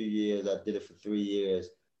 a few years, I did it for 3 years.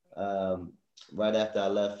 Right after I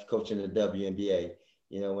left coaching the WNBA,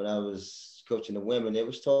 when I was coaching the women, it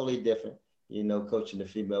was totally different, coaching the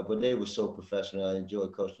female, but they were so professional. I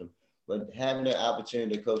enjoyed coaching them. But having the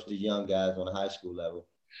opportunity to coach the young guys on a high school level,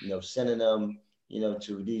 sending them,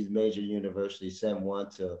 to these major universities, send one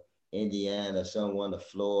to Indiana, send one to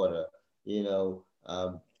Florida,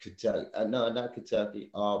 Kentucky, not Kentucky,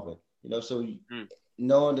 Auburn. So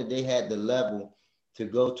knowing that they had the level to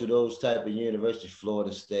go to those type of universities,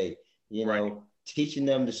 Florida State, teaching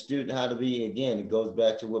them, the student, how to be, again, it goes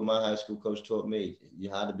back to what my high school coach taught me,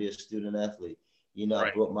 how to be a student athlete. I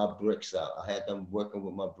brought my bricks out. I had them working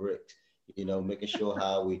with my bricks, making sure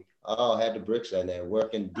how I had the bricks out there,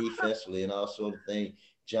 working defensively and all sort of things,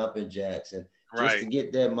 jumping jacks, and just to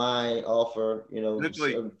get their mind off of,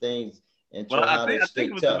 certain things. And well, I think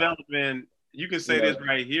it was development. You can say this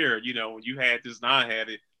right here, you had this and I had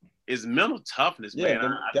it, is mental toughness,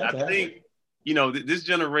 man. I think, this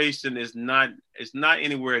generation is not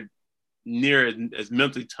anywhere near as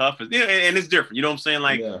mentally tough as, and it's different. You know what I'm saying?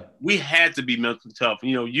 Like, we had to be mentally tough.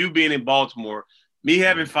 You being in Baltimore, me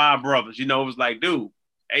having 5 brothers, it was like, dude,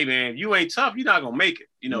 hey, man, if you ain't tough, you're not going to make it.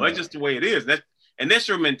 That's just the way it is. That's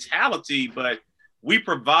your mentality, but we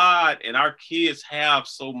provide, and our kids have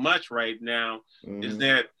so much right now, is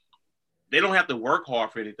that they don't have to work hard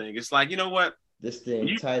for anything. It's like, you know what? This the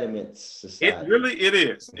entitlement society. It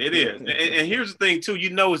is. And here's the thing too,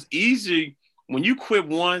 it's easy when you quit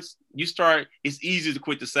once, it's easy to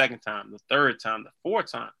quit the second time, the third time, the fourth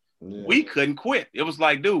time. Yeah. We couldn't quit. It was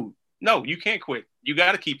like, dude, no, you can't quit. You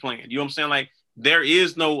got to keep playing. You know what I'm saying? Like, there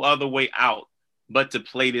is no other way out but to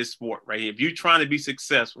play this sport, right? If you're trying to be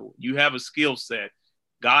successful, you have a skill set,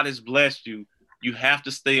 God has blessed you. you have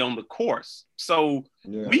to stay on the course. So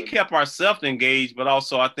we kept ourselves engaged, but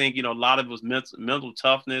also I think, a lot of it was mental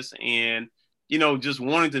toughness and, just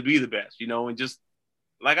wanting to be the best, and just,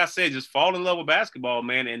 like I said, just fall in love with basketball,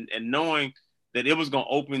 man. And knowing that it was going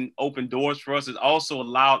to open doors for us. It also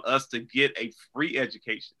allowed us to get a free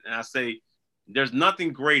education. And I say, there's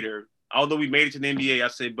nothing greater, although we made it to the NBA, I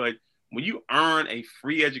say, but when you earn a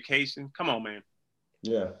free education, come on, man.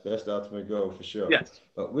 Yeah, that's the ultimate goal for sure. Yes.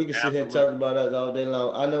 But we can sit here and talk about us all day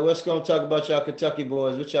long. I know what's going to talk about y'all Kentucky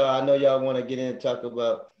boys, which I know y'all want to get in and talk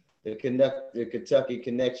about the Kentucky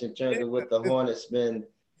connection in terms of what the Hornets been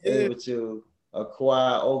able to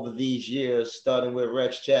acquire over these years, starting with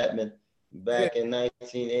Rex Chapman back in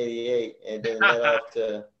 1988, and then led off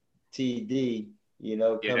to TD,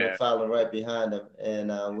 following right behind him.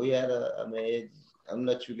 And we had I'm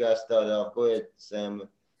let you guys start off. Go ahead, Sam.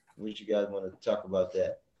 What you guys want to talk about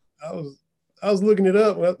that? I was looking it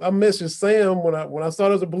up. I messaged Sam when I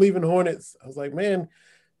started to believe in Hornets. I was like, man,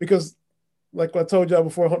 because like I told y'all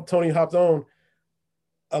before Tony hopped on,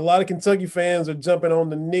 a lot of Kentucky fans are jumping on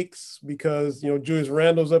the Knicks because, Julius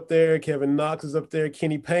Randle's up there, Kevin Knox is up there,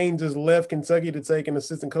 Kenny Payne just left Kentucky to take an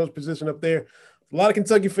assistant coach position up there. A lot of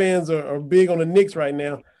Kentucky fans are big on the Knicks right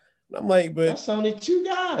now. And I'm like, but that's only two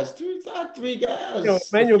guys, three guys.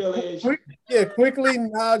 Quickly,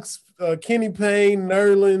 Knox, Kenny Payne,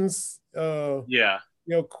 Nerlens. A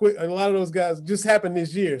lot of those guys just happened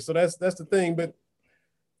this year. So that's the thing. But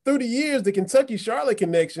through the years, the Kentucky-Charlotte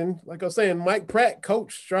connection, like I was saying, Mike Pratt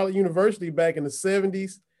coached Charlotte University back in the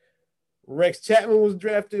 70s. Rex Chapman was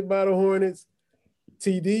drafted by the Hornets.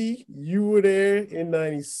 TD, you were there in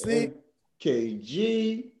 96.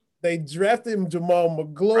 KG. They drafted him, Jamal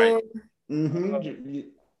McGlory. Right. Mm-hmm.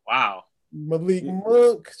 Wow. Malik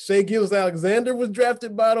Monk. Shai Gilgeous-Alexander was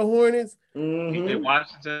drafted by the Hornets. Mm-hmm. PJ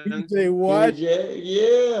Washington. PJ Washington.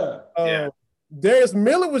 Yeah. Darius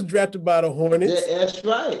Miller was drafted by the Hornets. Yeah, that's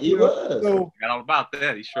right. He was. So, got all about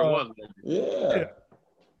that. He sure was. Yeah.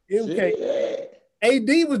 MK.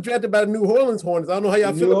 AD was drafted by the New Orleans Hornets. I don't know how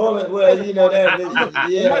y'all feel. New Orleans, well,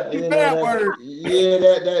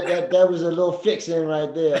 that was a little fixing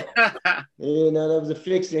right there. That was a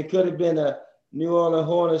fixing. Could have been a New Orleans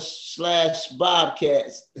Hornets /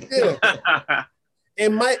 Bobcats. Yeah.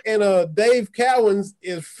 and Dave Cowens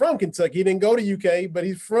is from Kentucky. He didn't go to UK, but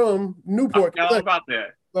he's from Newport. I forgot about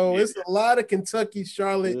that. So it's a lot of Kentucky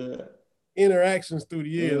Charlotte interactions through the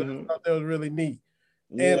years. I thought that was really neat.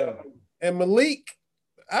 Yeah. And Malik,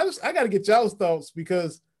 I got to get y'all's thoughts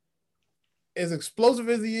because as explosive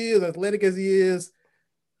as he is, athletic as he is,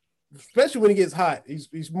 especially when he gets hot,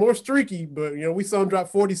 he's more streaky. But we saw him drop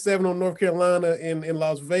 47 on North Carolina in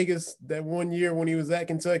Las Vegas that one year when he was at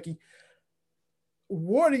Kentucky.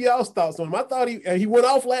 What are y'all's thoughts on him? I thought he went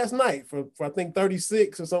off last night for I think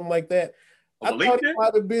 36 or something like that. I thought he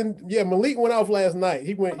might have been Malik went off last night.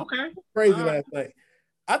 He went crazy last night.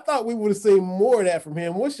 I thought we would have seen more of that from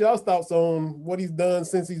him. What's y'all's thoughts on what he's done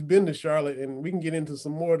since he's been to Charlotte? And we can get into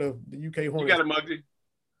some more of the UK Hornets. You got it, Muggsy.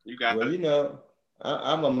 You got it.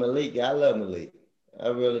 I'm a Malik guy. I love Malik. I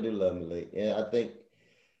really do love Malik. And I think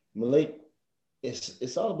Malik,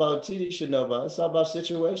 it's all about, TD should know about it. It's all about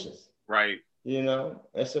situations. Right.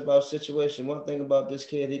 It's about situation. One thing about this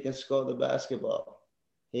kid, he can score the basketball.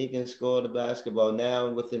 He can score the basketball now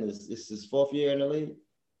within his fourth year in the league.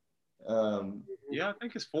 I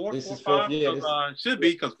think it's four. This four, is fourth five, year. Should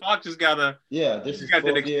be because Fox just got a. Yeah, this is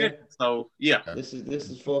fourth year. So this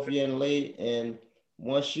is fourth year in the league, and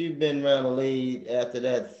once you've been around the league after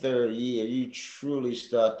that third year, you truly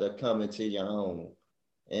start to come into your own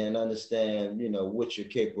and understand, what you're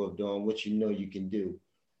capable of doing, what you can do,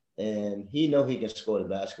 and he can score the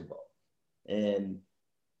basketball, and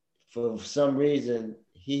for some reason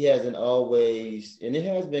he hasn't always, and it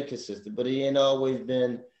has been consistent, but he ain't always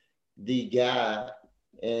been the guy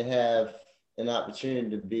and have an opportunity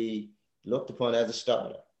to be looked upon as a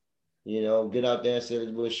starter. Get out there and say,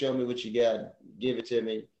 well, show me what you got. Give it to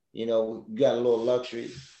me. Got a little luxury.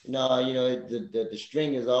 No, the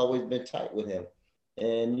string has always been tight with him.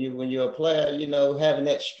 And when you're a player, having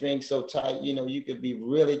that string so tight, you could be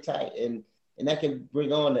really tight and that can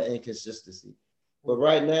bring on the inconsistency. But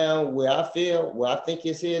right now, where I think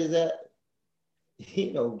his head is at,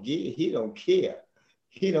 he don't care.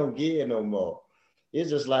 He don't care no more. It's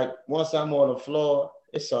just like once I'm on the floor,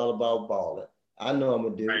 it's all about balling. I know I'm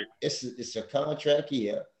gonna do it. It's a contract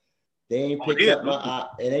year. They ain't picked up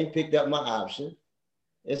my option.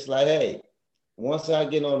 It's like, hey, once I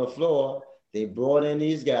get on the floor, they brought in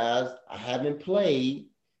these guys. I haven't played.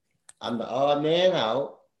 I'm the odd man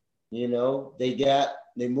out.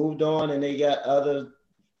 They moved on and they got other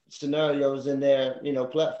scenarios in their,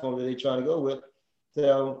 platform that they're trying to go with.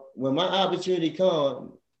 So when my opportunity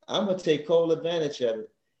comes, I'm gonna take full advantage of it.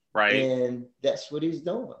 Right. And that's what he's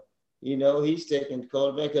doing. You know, he's taking full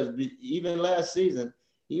advantage because even last season,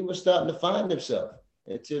 he was starting to find himself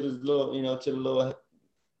until the little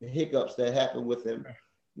hiccups that happened with him,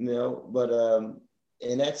 but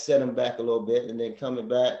and that set him back a little bit. And then coming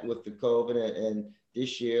back with the COVID and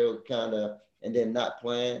this year and then not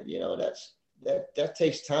playing, that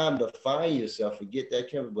takes time to find yourself and get that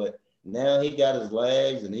chemistry. But now he got his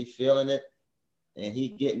legs and he's feeling it and he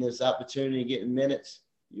getting this opportunity, getting minutes.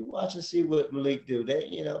 You watch and see what Malik do.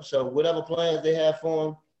 So whatever plans they have for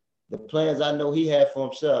him, the plans I know he had for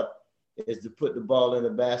himself is to put the ball in the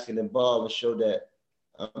basket and ball and show that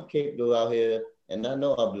I'm capable out here and I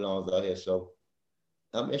know I belong out here. So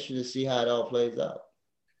I'm interested to see how it all plays out.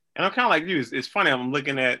 And I'm kind of like you. It's funny. I'm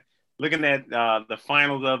looking at the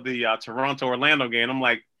finals of the Toronto-Orlando game. I'm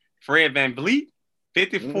like, Fred VanVleet,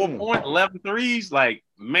 54 points, 11 threes. Like,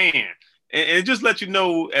 man. And it just lets you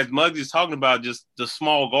know, as Muggsy is talking about, just the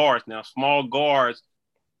small guards now. Small guards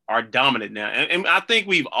are dominant now. And I think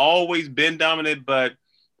we've always been dominant, but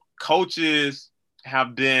coaches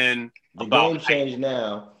have been the game changed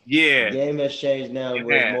now. Yeah. The game has changed now. It's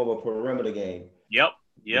more of a perimeter game. Yep.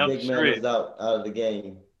 The big man is out of the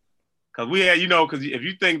game. Because we had, because if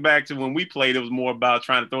you think back to when we played, it was more about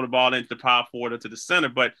trying to throw the ball into the power forward or to the center.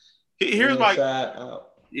 But here's my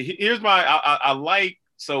I like,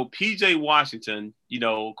 so PJ Washington,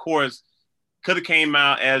 of course, could have came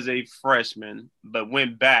out as a freshman, but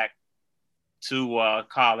went back to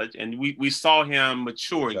college, and we saw him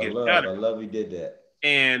mature and get better. I love he did that.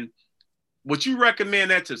 And would you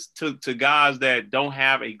recommend that to guys that don't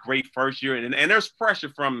have a great first year? And there's pressure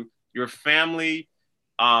from your family,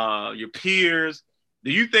 your peers.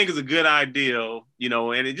 Do you think it's a good idea,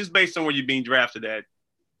 and it just based on where you're being drafted at,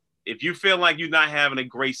 if you feel like you're not having a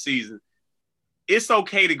great season, it's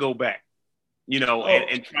okay to go back, and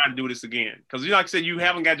try to do this again. Because like I said, you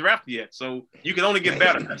haven't got drafted yet. So you can only get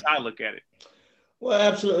better. That's how I look at it. Well,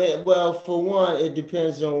 absolutely. Well, for one, it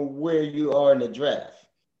depends on where you are in the draft.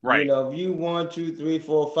 Right. If you 1, 2, 3,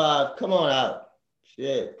 4, 5, come on out.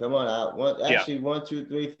 Shit, come on out. 1, 2,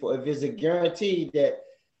 3, 4. If it's a guarantee that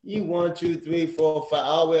you 1, 2, 3, 4, 5,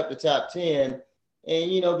 all the way up to top 10,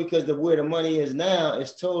 and because where the money is now,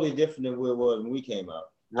 it's totally different than where it was when we came out.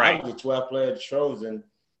 Right. I was a 12th player chosen,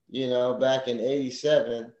 back in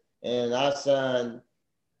 '87, and I signed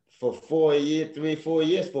for 4 years, 4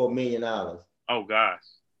 years for $1 million. Oh gosh.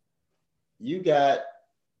 You got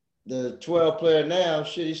the 12th player now,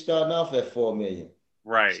 he's starting off at $4 million.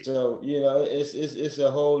 Right. So, it's a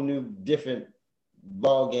whole new different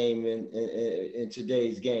ball game in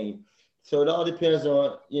today's game. So it all depends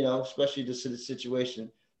on, especially the situation.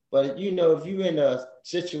 But, if you're in a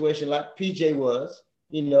situation like PJ was,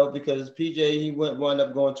 because PJ, he wound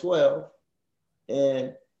up going 12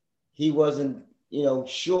 and he wasn't,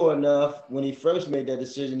 sure enough when he first made that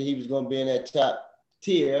decision, he was going to be in that top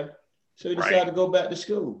tier. So he decided to go back to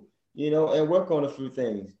school, and work on a few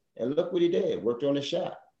things. And look what he did, worked on the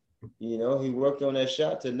shot. He worked on that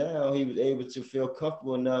shot to now he was able to feel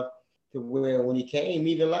comfortable enough to where when he came,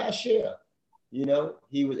 even last year,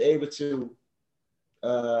 he was able to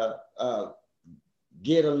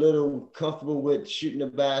get a little comfortable with shooting the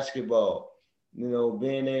basketball,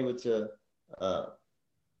 being able to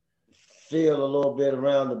feel a little bit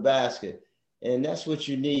around the basket. And that's what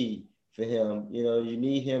you need for him. You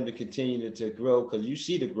need him to continue to grow because you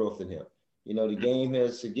see the growth in him. The game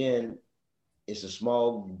has, again, it's a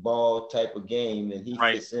small ball type of game, and he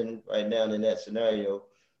fits in right now in that scenario.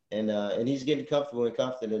 And he's getting comfortable and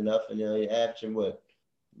confident enough, and he's averaging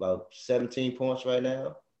about 17 points right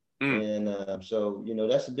now. And so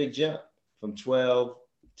that's a big jump from 12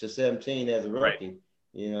 to 17 as a rookie.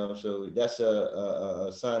 So that's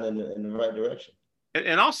a sign in the right direction.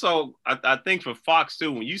 And also, I think for Fox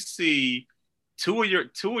too, when you see two of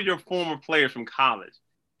your former players from college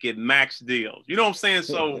get max deals, you know what I'm saying?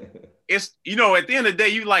 So it's at the end of the day,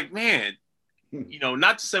 you like, man,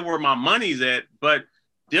 not to say where my money's at, but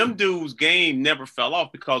them dudes' game never fell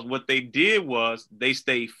off because what they did was they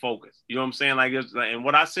stayed focused. You know what I'm saying? And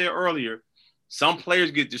what I said earlier, some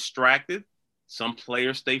players get distracted, some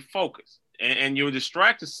players stay focused. And your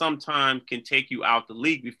distracted sometimes can take you out the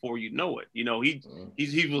league before you know it.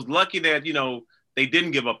 He was lucky that, they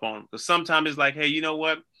didn't give up on him. Because sometimes it's like, hey, you know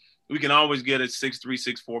what? We can always get a 6'3",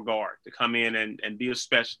 6'4" guard to come in and be a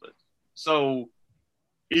specialist. So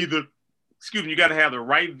either, you got to have the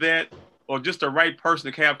right vet or just the right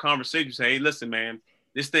person to have conversations. Say, hey, listen, man,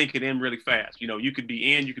 this thing could end really fast. You could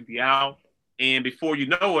be in, you could be out. And before you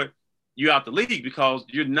know it, you're out the league because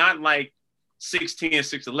you're not like 6'10",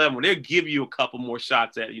 6'11", they'll give you a couple more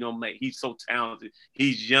shots at it. You know, man, he's so talented.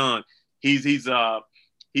 He's young. He's a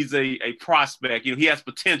prospect. You know, he has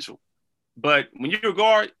potential. But when you're a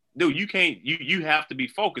guard, dude, you have to be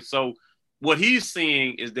focused. So what he's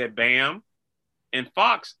seeing is that Bam and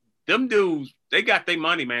Fox, them dudes, they got their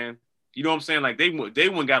money, man. You know what I'm saying? Like they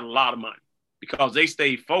went got a lot of money because they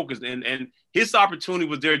stayed focused, and his opportunity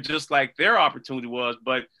was there just like their opportunity was.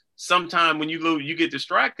 But sometimes when you lose, you get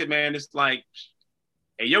distracted, man. It's like,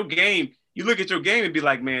 hey, your game. You look at your game and be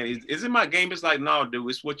like, man, is it my game? It's like, no, dude,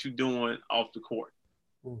 it's what you're doing off the court.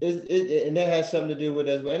 And that has something to do with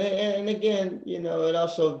it. And again, you know, it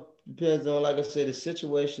also depends on, like I said, the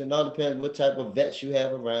situation. It all depends what type of vets you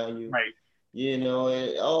have around you. Right. You know,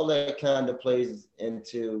 and all that kind of plays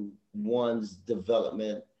into one's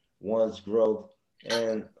development, one's growth.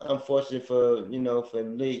 And unfortunately for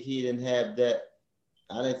Malik, he didn't have that.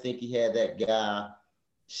 I didn't think he had that guy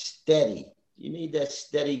steady. You need that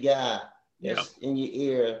steady guy that's in your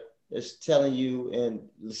ear, that's telling you and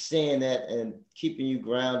saying that and keeping you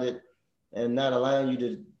grounded and not allowing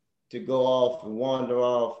you to go off and wander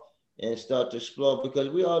off and start to explore, because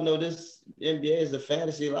we all know this NBA is a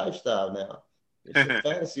fantasy lifestyle now. It's a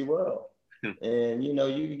fantasy world. And, you know,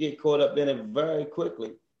 you can get caught up in it very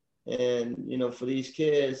quickly. And, you know, for these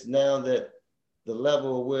kids, now that the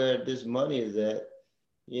level where this money is at,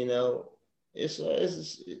 you know, it's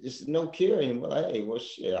no cure anymore. Like, hey, well,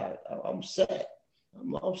 shit, I'm set.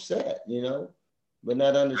 I'm upset, you know, but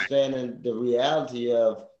not understanding the reality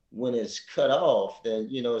of when it's cut off, then,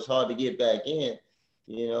 you know, it's hard to get back in,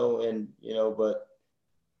 you know, and, you know, but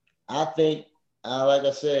I think, like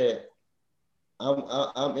I said,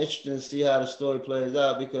 I'm interested to see how the story plays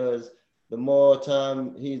out, because the more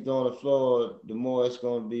time he's on the floor, the more it's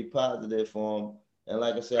going to be positive for him. And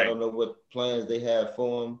like I said, I don't know what plans they have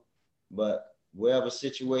for him, but wherever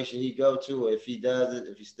situation he go to, if he does it,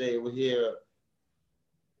 if he stay over here,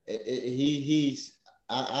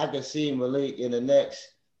 I can see Malik in the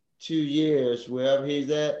next 2 years, wherever he's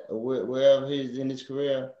at, or wherever he's in his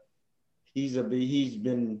career, he's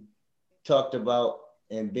been talked about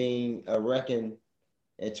and being reckoned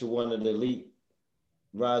into one of the elite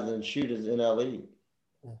rising shooters in our league.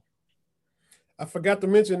 I forgot to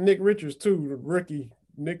mention Nick Richards too, the rookie.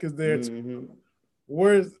 Nick is there too.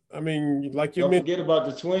 Don't forget about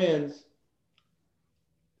the twins.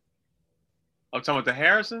 I'm talking about the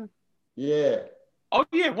Harrison? Yeah. Oh,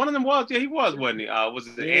 yeah, one of them was. Yeah, he was, wasn't he? Was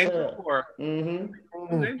it Andrew or?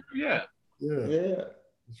 Mm-hmm. Yeah.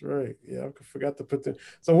 That's right. Yeah, I forgot to put that.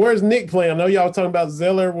 So where's Nick playing? I know y'all talking about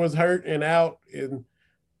Zeller was hurt and out, and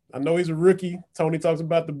I know he's a rookie. Tony talks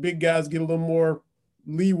about the big guys get a little more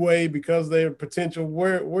leeway because of their potential.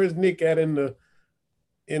 Where's Nick at in the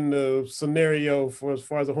scenario for as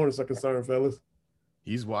far as the Hornets are concerned, fellas?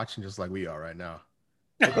 He's watching just like we are right now.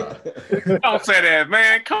 Don't say that,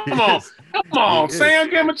 man. Come on, Sam.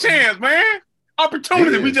 Give him a chance, man.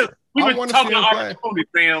 Opportunity. We've been talking about opportunity,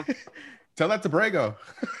 Sam. Tell that to Brago.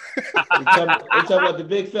 You talking about the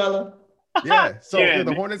big fella? Yeah. So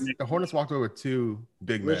the Hornets walked away with two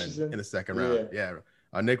big men in the second round. Yeah.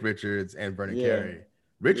 Nick Richards and Vernon Carey.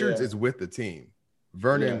 Richards is with the team.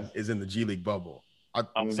 Vernon is in the G League bubble.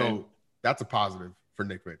 So that's a positive for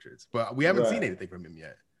Nick Richards. But we haven't seen anything from him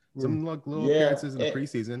yet. Some little appearances in the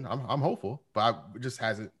preseason. I'm hopeful, but it just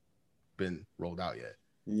hasn't been rolled out yet.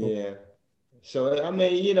 Yeah. So, I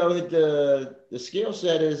mean, you know, the skill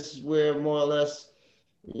set is where more or less,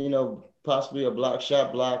 you know, possibly a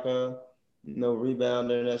shot blocker, you know,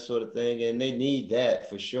 rebounder and that sort of thing. And they need that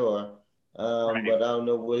for sure. But I don't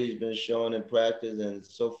know what he's been showing in practice and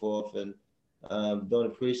so forth. And during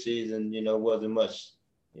the preseason, you know, wasn't much.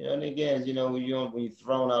 You know, and again, you know, when you're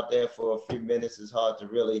thrown out there for a few minutes, it's hard to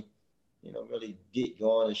really get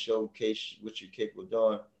going and showcase what you're capable of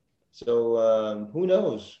doing. So who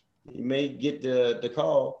knows? You may get the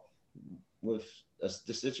call with the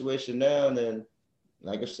situation now, and then,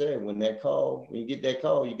 like I said, when you get that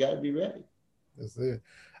call, you got to be ready. That's it.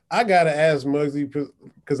 I gotta ask Muggsy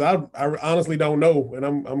because I honestly don't know, and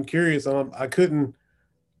I'm curious. I couldn't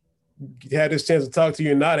have this chance to talk to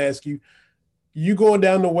you and not ask you. You going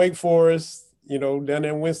down to Wake Forest, you know, down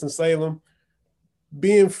there in Winston-Salem,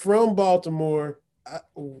 being from Baltimore,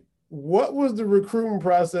 what was the recruiting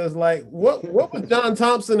process like? What was John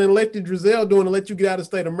Thompson and Lefty Driesell doing to let you get out of the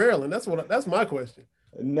state of Maryland? That's my question.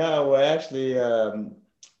 No, well, actually,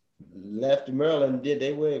 Lefty Maryland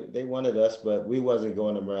they wanted us, but we wasn't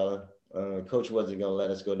going to Maryland. Coach wasn't going to let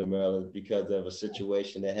us go to Maryland because of a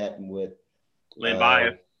situation that happened with Len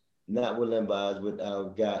Bias. Not with Len Bias, with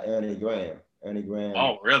our guy Ernie Graham.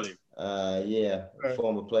 Oh, really? A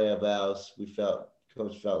former player of ours.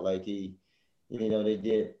 Coach felt like he they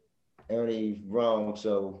did Ernie wrong,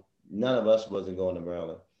 so none of us wasn't going to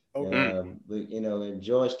Maryland. Okay. But, in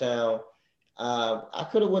Georgetown, I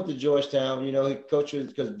could have went to Georgetown. He coached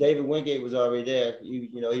because David Wingate was already there. He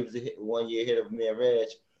was a 1 year hit of me and Reg.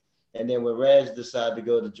 And then when Reg decided to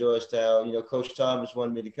go to Georgetown, Coach Thomas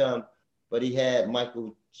wanted me to come, but he had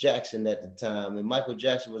Michael Jackson at the time, and Michael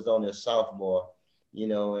Jackson was only a sophomore,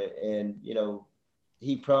 and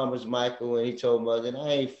he promised Michael, and he told me, and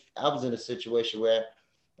I was in a situation where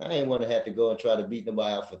I didn't want to have to go and try to beat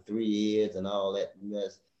nobody out for 3 years and all that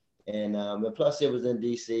mess. And plus it was in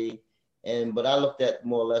DC, but I looked at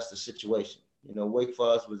more or less the situation. Wake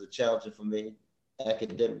Forest was a challenge for me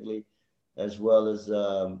academically, as well as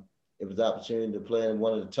it was an opportunity to play in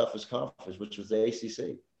one of the toughest conferences, which was the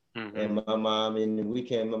ACC. Mm-hmm. And my mom, in the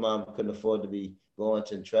weekend, my mom couldn't afford to be going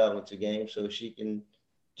to and traveling to games, so she can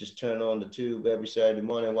just turn on the tube every Saturday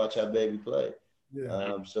morning and watch our baby play.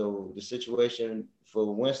 Yeah. So the situation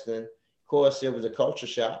for Winston, of course, it was a culture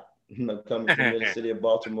shock, coming from the city of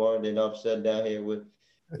Baltimore, and then all of a sudden down here with,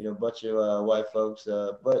 a bunch of white folks.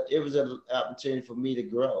 But it was an opportunity for me to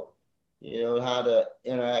grow, how to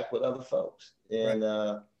interact with other folks. And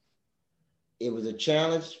it was a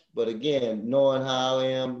challenge, but again, knowing how I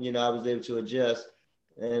am, I was able to adjust.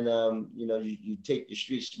 And, you take the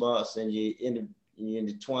street smarts and you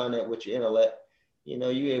intertwine that with your intellect. You're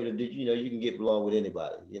able to do, you can get along with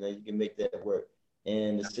anybody, you can make that work.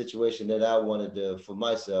 And the situation that I wanted for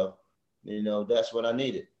myself, that's what I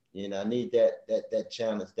needed. I need that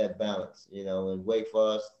challenge, that balance, and Wake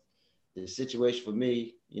Forest, the situation for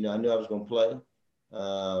me, I knew I was going to play.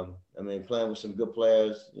 Playing with some good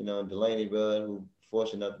players, Delaney Rudd, who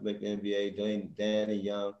fortunate enough to make the NBA, Danny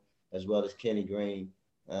Young, as well as Kenny Green.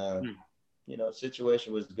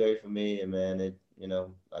 Situation was great for me, and man, it,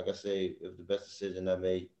 like I say, it was the best decision I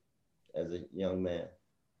made as a young man.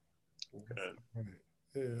 Okay.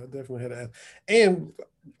 Yeah, I definitely had to ask. And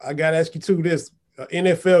I got to ask you too, this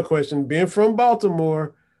NFL question, being from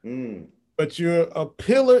Baltimore, but you're a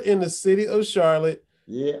pillar in the city of Charlotte.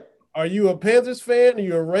 Yeah. Are you a Panthers fan? Are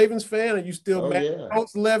you a Ravens fan? Are you still mad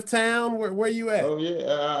Colts left town? Where you at? Oh,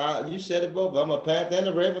 yeah. You said it both. I'm a Panther and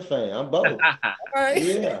a Raven fan. I'm both. All right.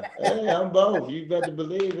 Yeah. Hey, I'm both. You better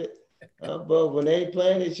believe it. I'm both. When they ain't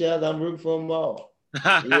playing each other, I'm rooting for them all.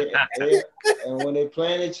 Yeah. And when they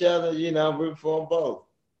playing each other, I'm rooting for them both.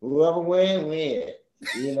 Whoever win.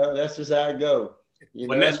 That's just how it goes.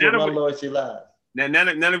 That's where my loyalty lies. Now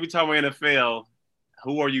that we talk about NFL,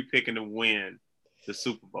 who are you picking to win the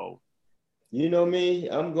Super Bowl? You know me,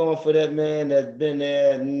 I'm going for that man that's been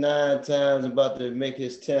there 9 times, about to make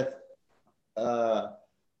his 10th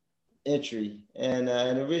entry. And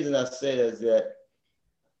the reason I say that is that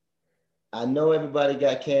I know everybody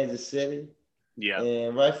got Kansas City. Yeah.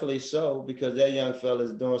 And rightfully so, because that young fella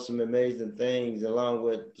is doing some amazing things along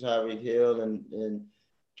with Tyreek Hill and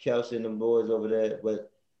Kelsey and them boys over there.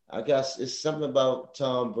 But it's something about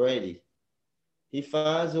Tom Brady. He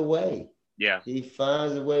finds a way. Yeah. He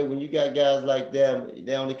finds a way. When you got guys like that,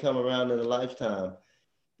 they only come around in a lifetime,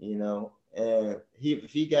 And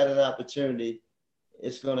if he got an opportunity,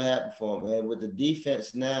 it's going to happen for him. And with the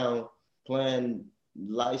defense now playing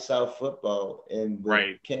lights out football, and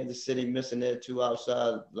with Kansas City missing their 2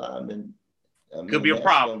 outside linemen, could be a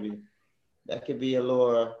problem. That could be a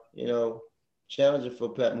little, challenging for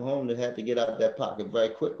Pat Mahomes to have to get out of that pocket very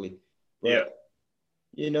quickly. But,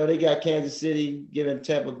 they got Kansas City giving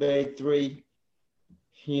Tampa Bay 3.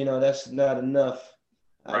 That's not enough.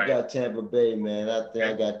 I got Tampa Bay, man. I think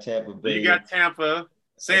I got Tampa Bay. So you got Tampa.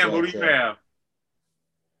 Sam, who do you have?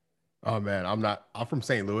 Oh, man, I'm from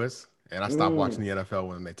St. Louis, and I stopped watching the NFL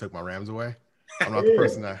when they took my Rams away. I'm not the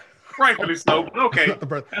person that. Rightfully so. Okay.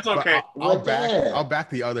 That's okay. I'll back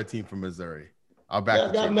the other team from Missouri. I'll back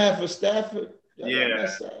the got team. Matt for Stafford. Yeah.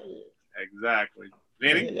 Exactly.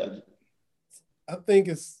 Vinny? I think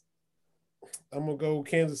I'm gonna go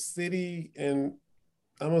Kansas City, and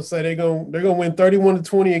I'm gonna say they're gonna win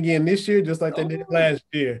 31-20 again this year, just like they did last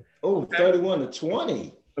year. Oh,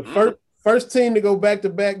 31-20. The first team to go back to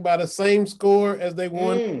back by the same score as they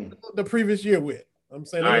won the previous year with. I'm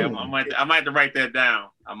saying I might have to write that down.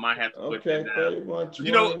 I might have to put that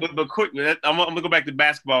down. But quickly, I'm gonna go back to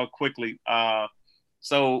basketball quickly.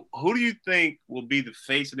 So who do you think will be the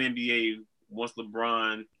face of the NBA once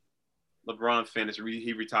LeBron finishes,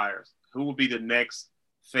 he retires? Who will be the next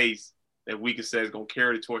face that we can say is going to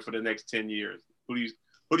carry the torch for the next 10 years? Who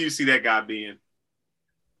do you see that guy being?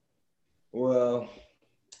 Well,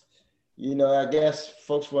 I guess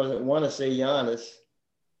folks want to say Giannis.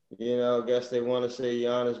 I guess they want to say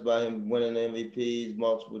Giannis by him winning MVPs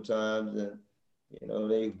multiple times, and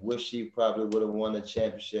they wish he probably would have won a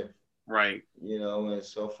championship Right. You know, and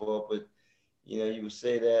so forth. But, you know, you would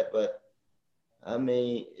say that, but I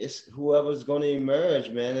mean, it's whoever's going to emerge,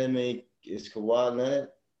 man. I mean, is Kawhi Leonard?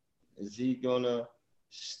 Is he going to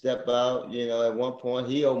step out? You know, at one point,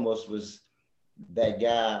 he almost was that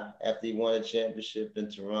guy after he won a championship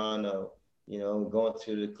in Toronto, you know, going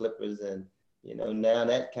to the Clippers. And, you know, now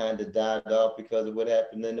that kind of died off because of what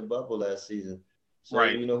happened in the bubble last season. So,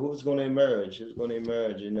 right. you know, who's going to emerge? Who's going to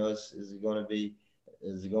emerge? You know, is it going to be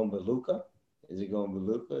Luka? Is it going to be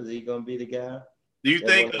Luka? Is he going to be the guy? Do you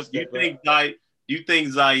think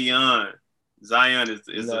Zion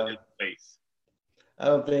is No. a face? I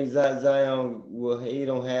don't think Zion he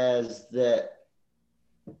don't has that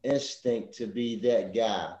instinct to be that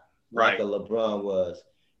guy like a LeBron was.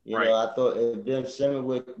 You know, I thought if Ben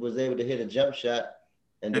Simmons was able to hit a jump shot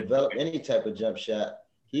and develop any type of jump shot,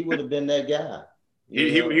 he would have been that guy.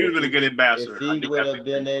 He would have been a good ambassador. If he would have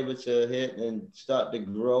been able to hit and start to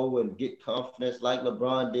grow and get confidence like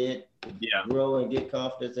LeBron did, grow and get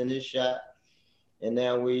confidence in his shot, and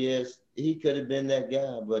now where he is, he could have been that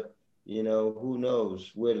guy. But, you know, who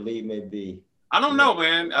knows where the league may be. I don't know,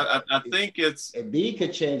 man. I think it's – B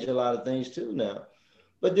could change a lot of things too now.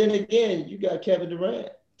 But then again, you got Kevin Durant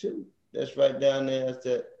too. That's right down there.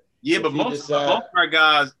 Yeah, but most of our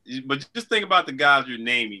guys – but just think about the guys you're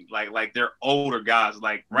naming. Like they're older guys.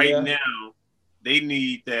 Like now, they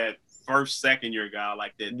need that first, second-year guy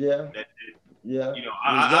like that. Yeah. You know,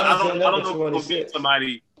 I don't know if it's going to be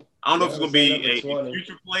somebody – I don't know if it's going to be a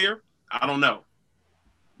future player. I don't know.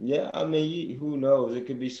 Yeah, I mean, who knows? It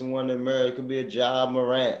could be someone that married. It could be a Ja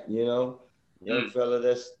Morant, you know, young fella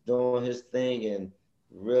that's doing his thing and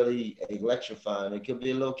really electrifying. It could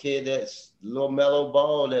be a little kid that's a little mellow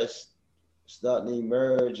ball that's starting to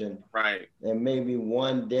emerge and maybe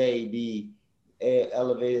one day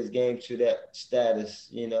elevate his game to that status.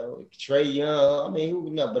 You know, Trae Young. I mean, who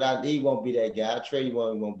knows? But he won't be that guy. Trae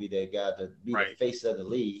Young won't be that guy to be the face of the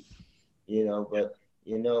league. You know, but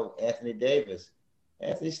you know, Anthony Davis.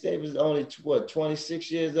 Anthony Davis is only, 26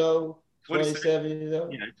 years old? 27 years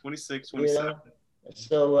old? Yeah, 26, 27. You know?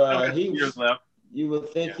 So years left. You would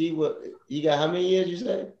think he got how many years you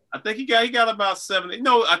say? I think he got about 7.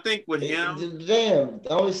 No, I think with him. Damn,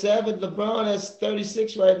 only 7. LeBron has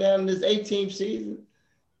 36 right now in his 18th season.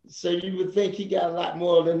 So you would think he got a lot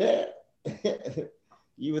more than that.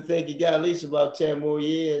 You would think he got at least about 10 more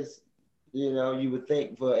years. You know, you would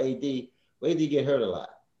think for AD. Well, AD get hurt a lot,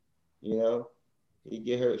 you know? He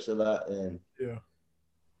get hurt a lot, and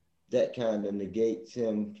that kind of negates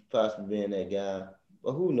him possibly being that guy.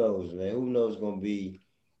 But who knows, man? Who knows going to be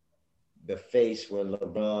the face when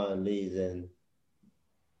LeBron leaves, and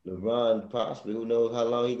LeBron possibly, who knows how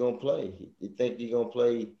long he going to play? You think he going to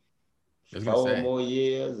play 4 more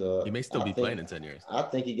years? Or he may still be playing in 10 years. I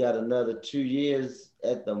think he got another 2 years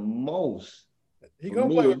at the most. He going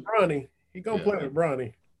to play with Bronny. He going to play with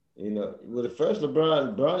Bronny. You know, with the first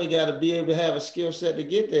Bronny got to be able to have a skill set to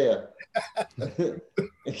get there.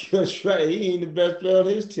 Because he ain't the best player on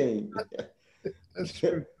his team. That's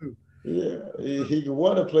true, too. Yeah, he can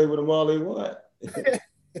want to play with them all he want.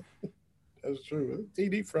 That's true.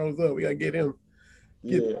 TD froze up. We got to get him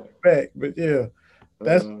back. But,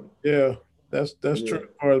 that's true as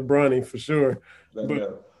far as Bronny, for sure.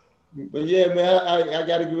 But yeah, man, I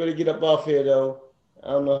got to really get up off here, though. I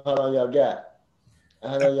don't know how long y'all got.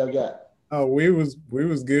 How long y'all got? Oh, we was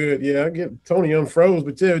good. Yeah, I get Tony unfroze,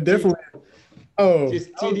 but yeah, definitely. Oh,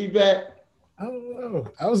 just TD back. I don't know.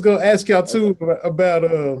 I was gonna ask y'all too about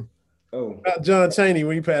John Chaney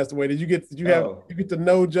when he passed away. Did you get to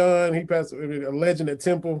know John? He passed away, a legend at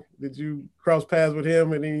Temple. Did you cross paths with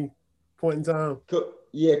him at any point in time?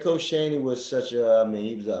 Yeah, Coach Chaney was such a. I mean,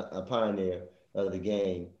 he was a pioneer of the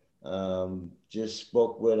game. Just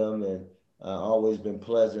spoke with him and always been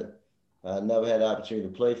pleasant. I never had the opportunity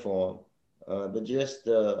to play for him, but just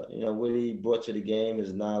what he brought to the game,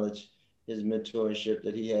 his knowledge, his mentorship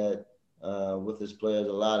that he had with his players.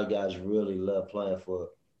 A lot of guys really love playing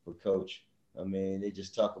for Coach. I mean, they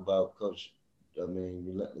just talk about Coach. I mean,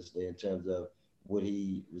 relentlessly in terms of what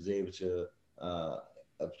he was able to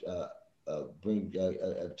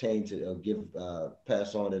obtain to give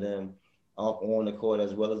pass on to them on the court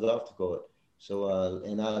as well as off the court. So,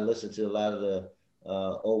 and I listened to a lot of the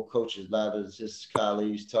old coaches, a lot of his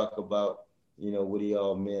colleagues talk about, what he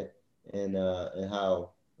all meant and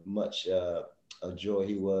how much a joy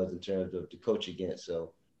he was in terms of the coach against.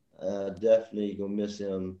 So definitely gonna miss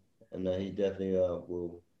him, and he definitely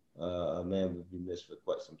will a man will be missed for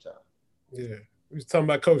quite some time. Yeah, we was talking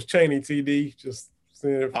about Coach Chaney, TD. Just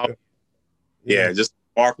saying. Just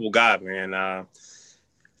a remarkable guy, man.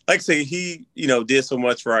 like I say, he, did so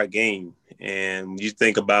much for our game. And you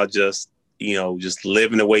think about just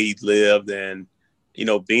living the way he lived and,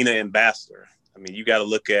 being an ambassador. I mean, you got to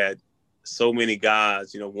look at so many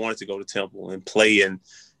guys, wanted to go to Temple and play and,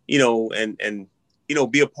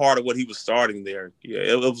 be a part of what he was starting there.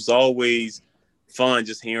 It was always fun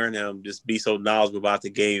just hearing him just be so knowledgeable about the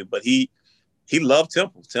game. But he loved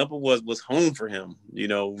Temple. Temple was home for him.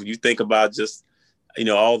 When you think about just,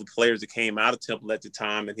 all the players that came out of Temple at the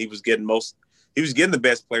time, and he was getting the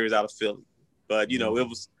best players out of Philly. But, it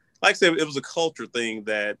was, like I said, it was a culture thing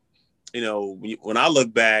that, when I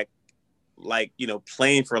look back, like,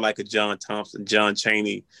 playing for like a John Thompson, John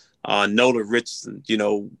Chaney, Nola Richardson,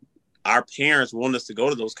 our parents wanted us to go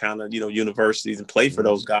to those kind of, universities and play for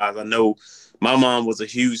those guys. I know my mom was a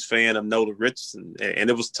huge fan of Nola Richardson, and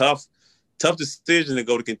it was tough decision to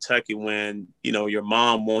go to Kentucky when, your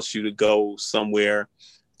mom wants you to go somewhere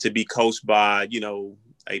to be coached by,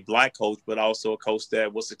 a black coach, but also a coach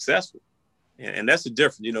that was successful. And that's the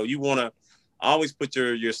difference. You want to always put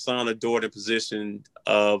your son or daughter in position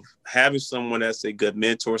of having someone that's a good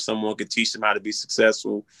mentor, someone can teach them how to be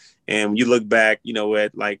successful. And when you look back,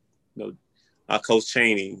 at like, Coach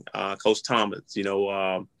Chaney, Coach Thomas,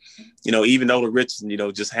 even Nola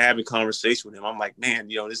Richardson, just having conversation with him. I'm like, man,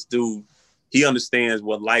 this dude, he understands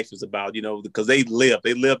what life is about, because they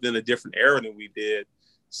lived in a different era than we did.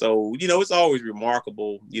 So, it's always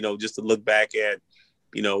remarkable, just to look back at,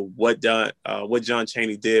 what John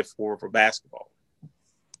Chaney did for basketball.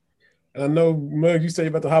 And I know, Muggs, you say you're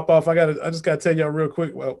about to hop off. I just got to tell y'all real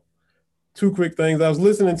quick. Well, two quick things. I was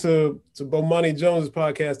listening to Bomani Jones'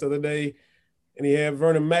 podcast the other day, and he had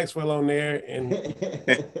Vernon Maxwell on there, and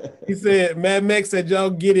he said, Mad Max said, y'all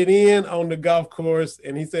get it in on the golf course,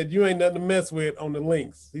 and he said, you ain't nothing to mess with on the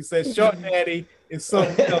links. He said, Short Daddy is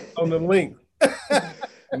something else on the links.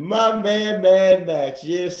 My man, Mad Max.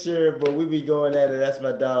 Yes, sir, but we be going at it. That's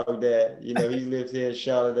my dog, Dad. He lives here in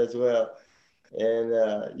Charlotte as well. And,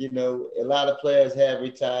 a lot of players have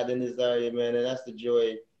retired in this area, man, and that's the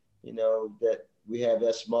joy, that we have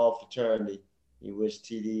that small fraternity in which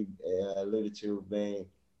TD alluded to being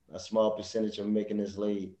a small percentage of making this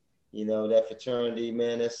league. That fraternity,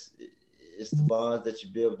 man, it's the bonds that you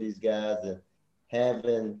build with these guys, and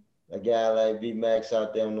having a guy like V-Max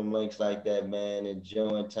out there on them links like that, man,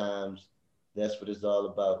 enjoying times, that's what it's all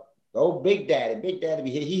about. Oh, Big Daddy,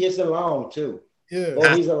 he hits it long too. Yeah.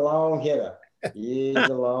 Oh, he's a long hitter. He's a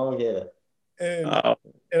long hitter.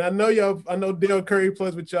 And I know Dale Curry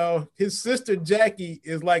plays with y'all. His sister Jackie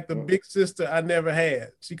is like the big sister I never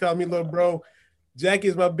had. She called me little bro. Jackie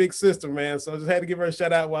is my big sister, man. So I just had to give her a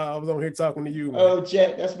shout out while I was on here talking to you, man. Oh,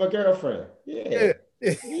 Jack, that's my girlfriend. Yeah,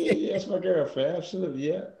 that's my girlfriend. Absolutely,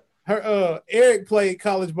 yeah. Her Eric played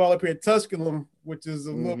college ball up here at Tusculum, which is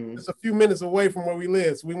just a few minutes away from where we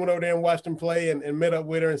live. So we went over there and watched him play and met up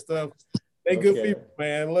with her and stuff. They good people,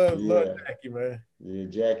 man. Love Jackie, man. Yeah,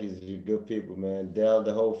 Jackie's good people, man. Dell,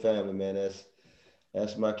 the whole family, man.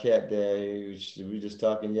 That's my cat there. We were just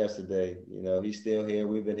talking yesterday. He's still here.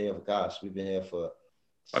 We've been here for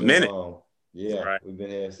a minute. Long. Yeah, right. We've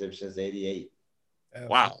been here since '88.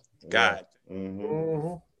 Wow, God. Yeah.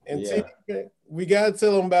 Mm-hmm. And TD, we gotta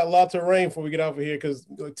tell him about La Terrain before we get off of here, because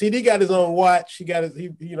TD got his own watch. He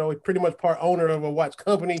pretty much part owner of a watch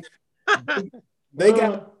company. They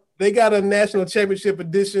got a national championship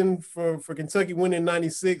edition for Kentucky winning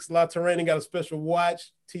 '96. La Terrain got a special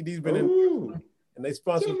watch. TD's been in, and they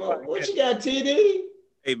sponsor. What you got, TD?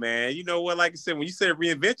 Hey man, you know what? Like I said, when you said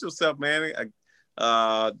reinvent yourself, man,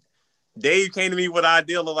 Dave came to me with the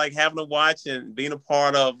idea of like having a watch and being a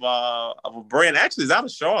part of a brand. Actually, it's out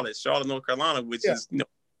of Charlotte, North Carolina, which is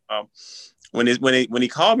when he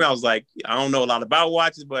called me, I was like, I don't know a lot about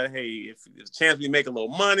watches, but hey, if there's a chance we make a little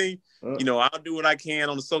money, I'll do what I can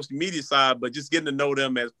on the social media side. But just getting to know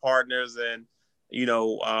them as partners and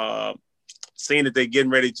seeing that they're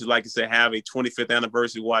getting ready to, like I said, have a 25th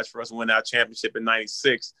anniversary watch for us to win our championship in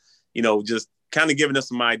 '96. Just kind of giving us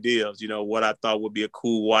some ideas, what I thought would be a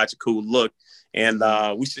cool watch, a cool look. And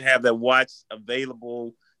we should have that watch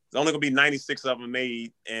available. There's only going to be 96 of them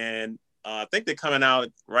made. And I think they're coming out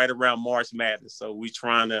right around March Madness. So we're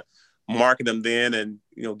trying to market them then and,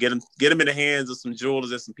 get them in the hands of some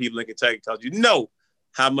jewelers and some people in Kentucky, because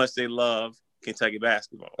how much they love Kentucky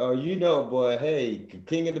basketball. Oh, boy, hey,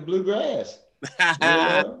 king of the bluegrass.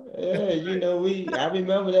 I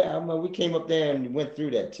remember that. We came up there and went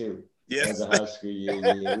through that too. Yes. As a high school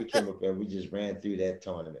year, we came up there. We just ran through that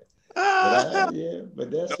tournament.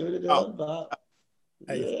 But that's what it's all about.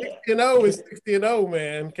 Hey, 60-0 is 60-0,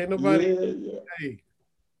 man. Can't nobody. Yeah. Hey,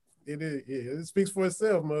 it is. Yeah, it speaks for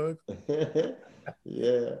itself, Mug.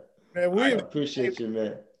 Yeah. Man, I appreciate you,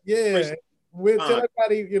 man. Yeah. We'll tell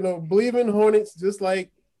everybody, believe in Hornets just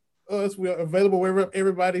like us. We're available wherever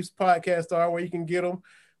everybody's podcasts are, where you can get them.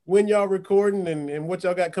 When y'all recording and what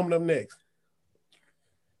y'all got coming up next.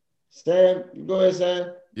 Stan, go ahead,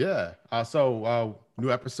 Stan. Yeah. So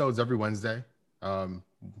new episodes every Wednesday. 5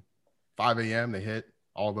 a.m. they hit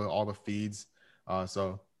all the feeds.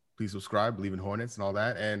 So please subscribe, believe in Hornets and all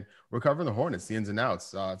that. And we're covering the Hornets, the ins and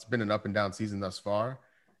outs. It's been an up and down season thus far.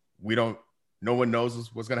 No one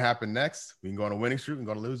knows what's going to happen next. We can go on a winning streak, we can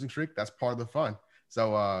go on a losing streak. That's part of the fun.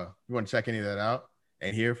 So you want to check any of that out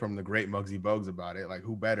and hear from the great Muggsy Bogues about it. Like,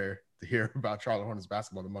 who better to hear about Charlotte Hornets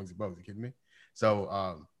basketball than Muggsy Bogues? You kidding me?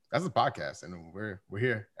 So that's the podcast, and we're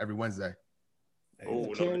here every Wednesday.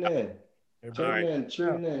 Tune in.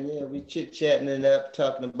 Yeah, we chit-chatting it up,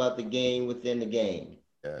 talking about the game within the game.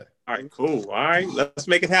 Yeah. All right, cool. All right, let's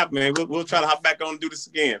make it happen, man. We'll try to hop back on and do this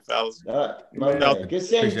again, fellas. All right, my man. Good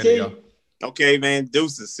seeing you. Okay, man.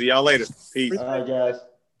 Deuces. See y'all later. Peace. All right, guys.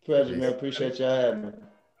 Pleasure, man. Appreciate y'all having me.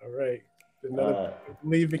 All right. Another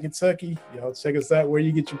Believe in Kentucky. Y'all check us out where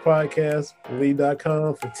you get your podcasts.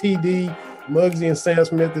 Believe.com. For TD, Muggsy, and Sam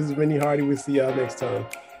Smith, this is Vinny Hardy. We'll see y'all next time.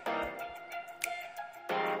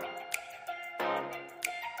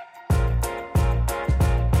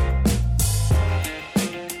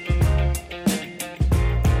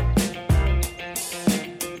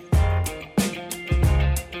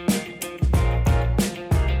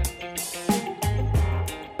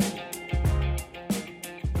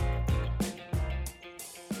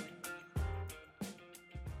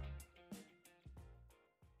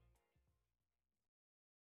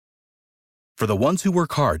 For the ones who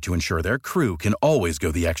work hard to ensure their crew can always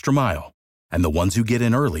go the extra mile, and the ones who get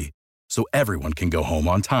in early so everyone can go home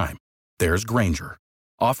on time, there's Grainger,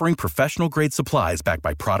 offering professional-grade supplies backed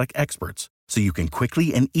by product experts so you can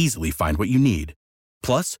quickly and easily find what you need.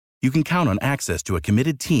 Plus, you can count on access to a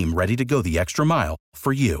committed team ready to go the extra mile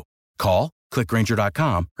for you. Call, click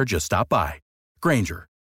Grainger.com, or just stop by. Grainger,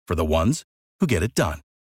 for the ones who get it done.